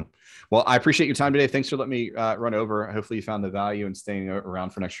 Right on. Well, I appreciate your time today. Thanks for letting me run over. Hopefully you found the value in staying around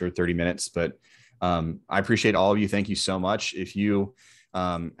for an extra 30 minutes, but I appreciate all of you. Thank you so much. If you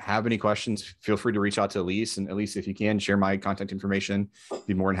have any questions, feel free to reach out to Elysse, and Elysse, if you can, share my contact information.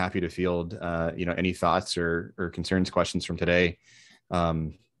 Be more than happy to field any thoughts or concerns, questions from today,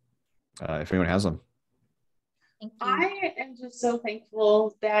 if anyone has them. Thank you. I am just so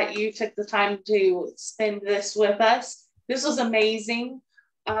thankful that you took the time to spend this with us. This was amazing.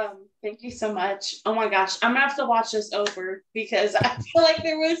 Thank you so much. Oh my gosh, I'm gonna have to watch this over, because I feel like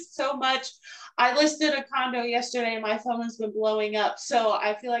there was so much. I listed a condo yesterday and my phone has been blowing up, so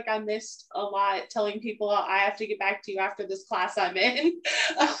I feel like I missed a lot telling people I have to get back to you after this class I'm in.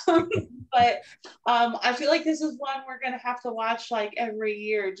 But I feel like this is one we're gonna have to watch like every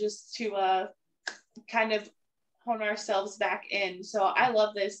year, just to kind of hone ourselves back in. So I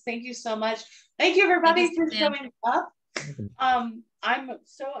love this. Thank you so much. Thank you everybody for showing up. I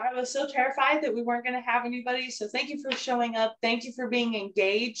was so terrified that we weren't going to have anybody. So thank you for showing up. Thank you for being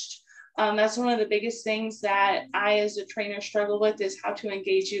engaged. That's one of the biggest things that I, as a trainer, struggle with, is how to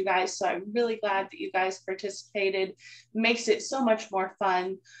engage you guys. So I'm really glad that you guys participated. Makes it so much more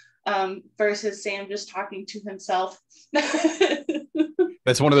fun, versus Sam just talking to himself.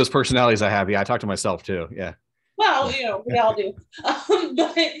 That's one of those personalities I have. Yeah, I talk to myself too. Yeah. Well, we all do.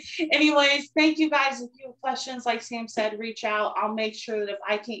 But anyways, thank you guys. If you have questions, like Sam said, reach out. I'll make sure that if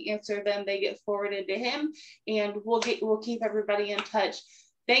I can't answer them, they get forwarded to him, and we'll keep everybody in touch.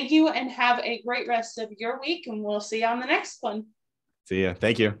 Thank you, and have a great rest of your week, and we'll see you on the next one. See ya.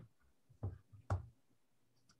 Thank you.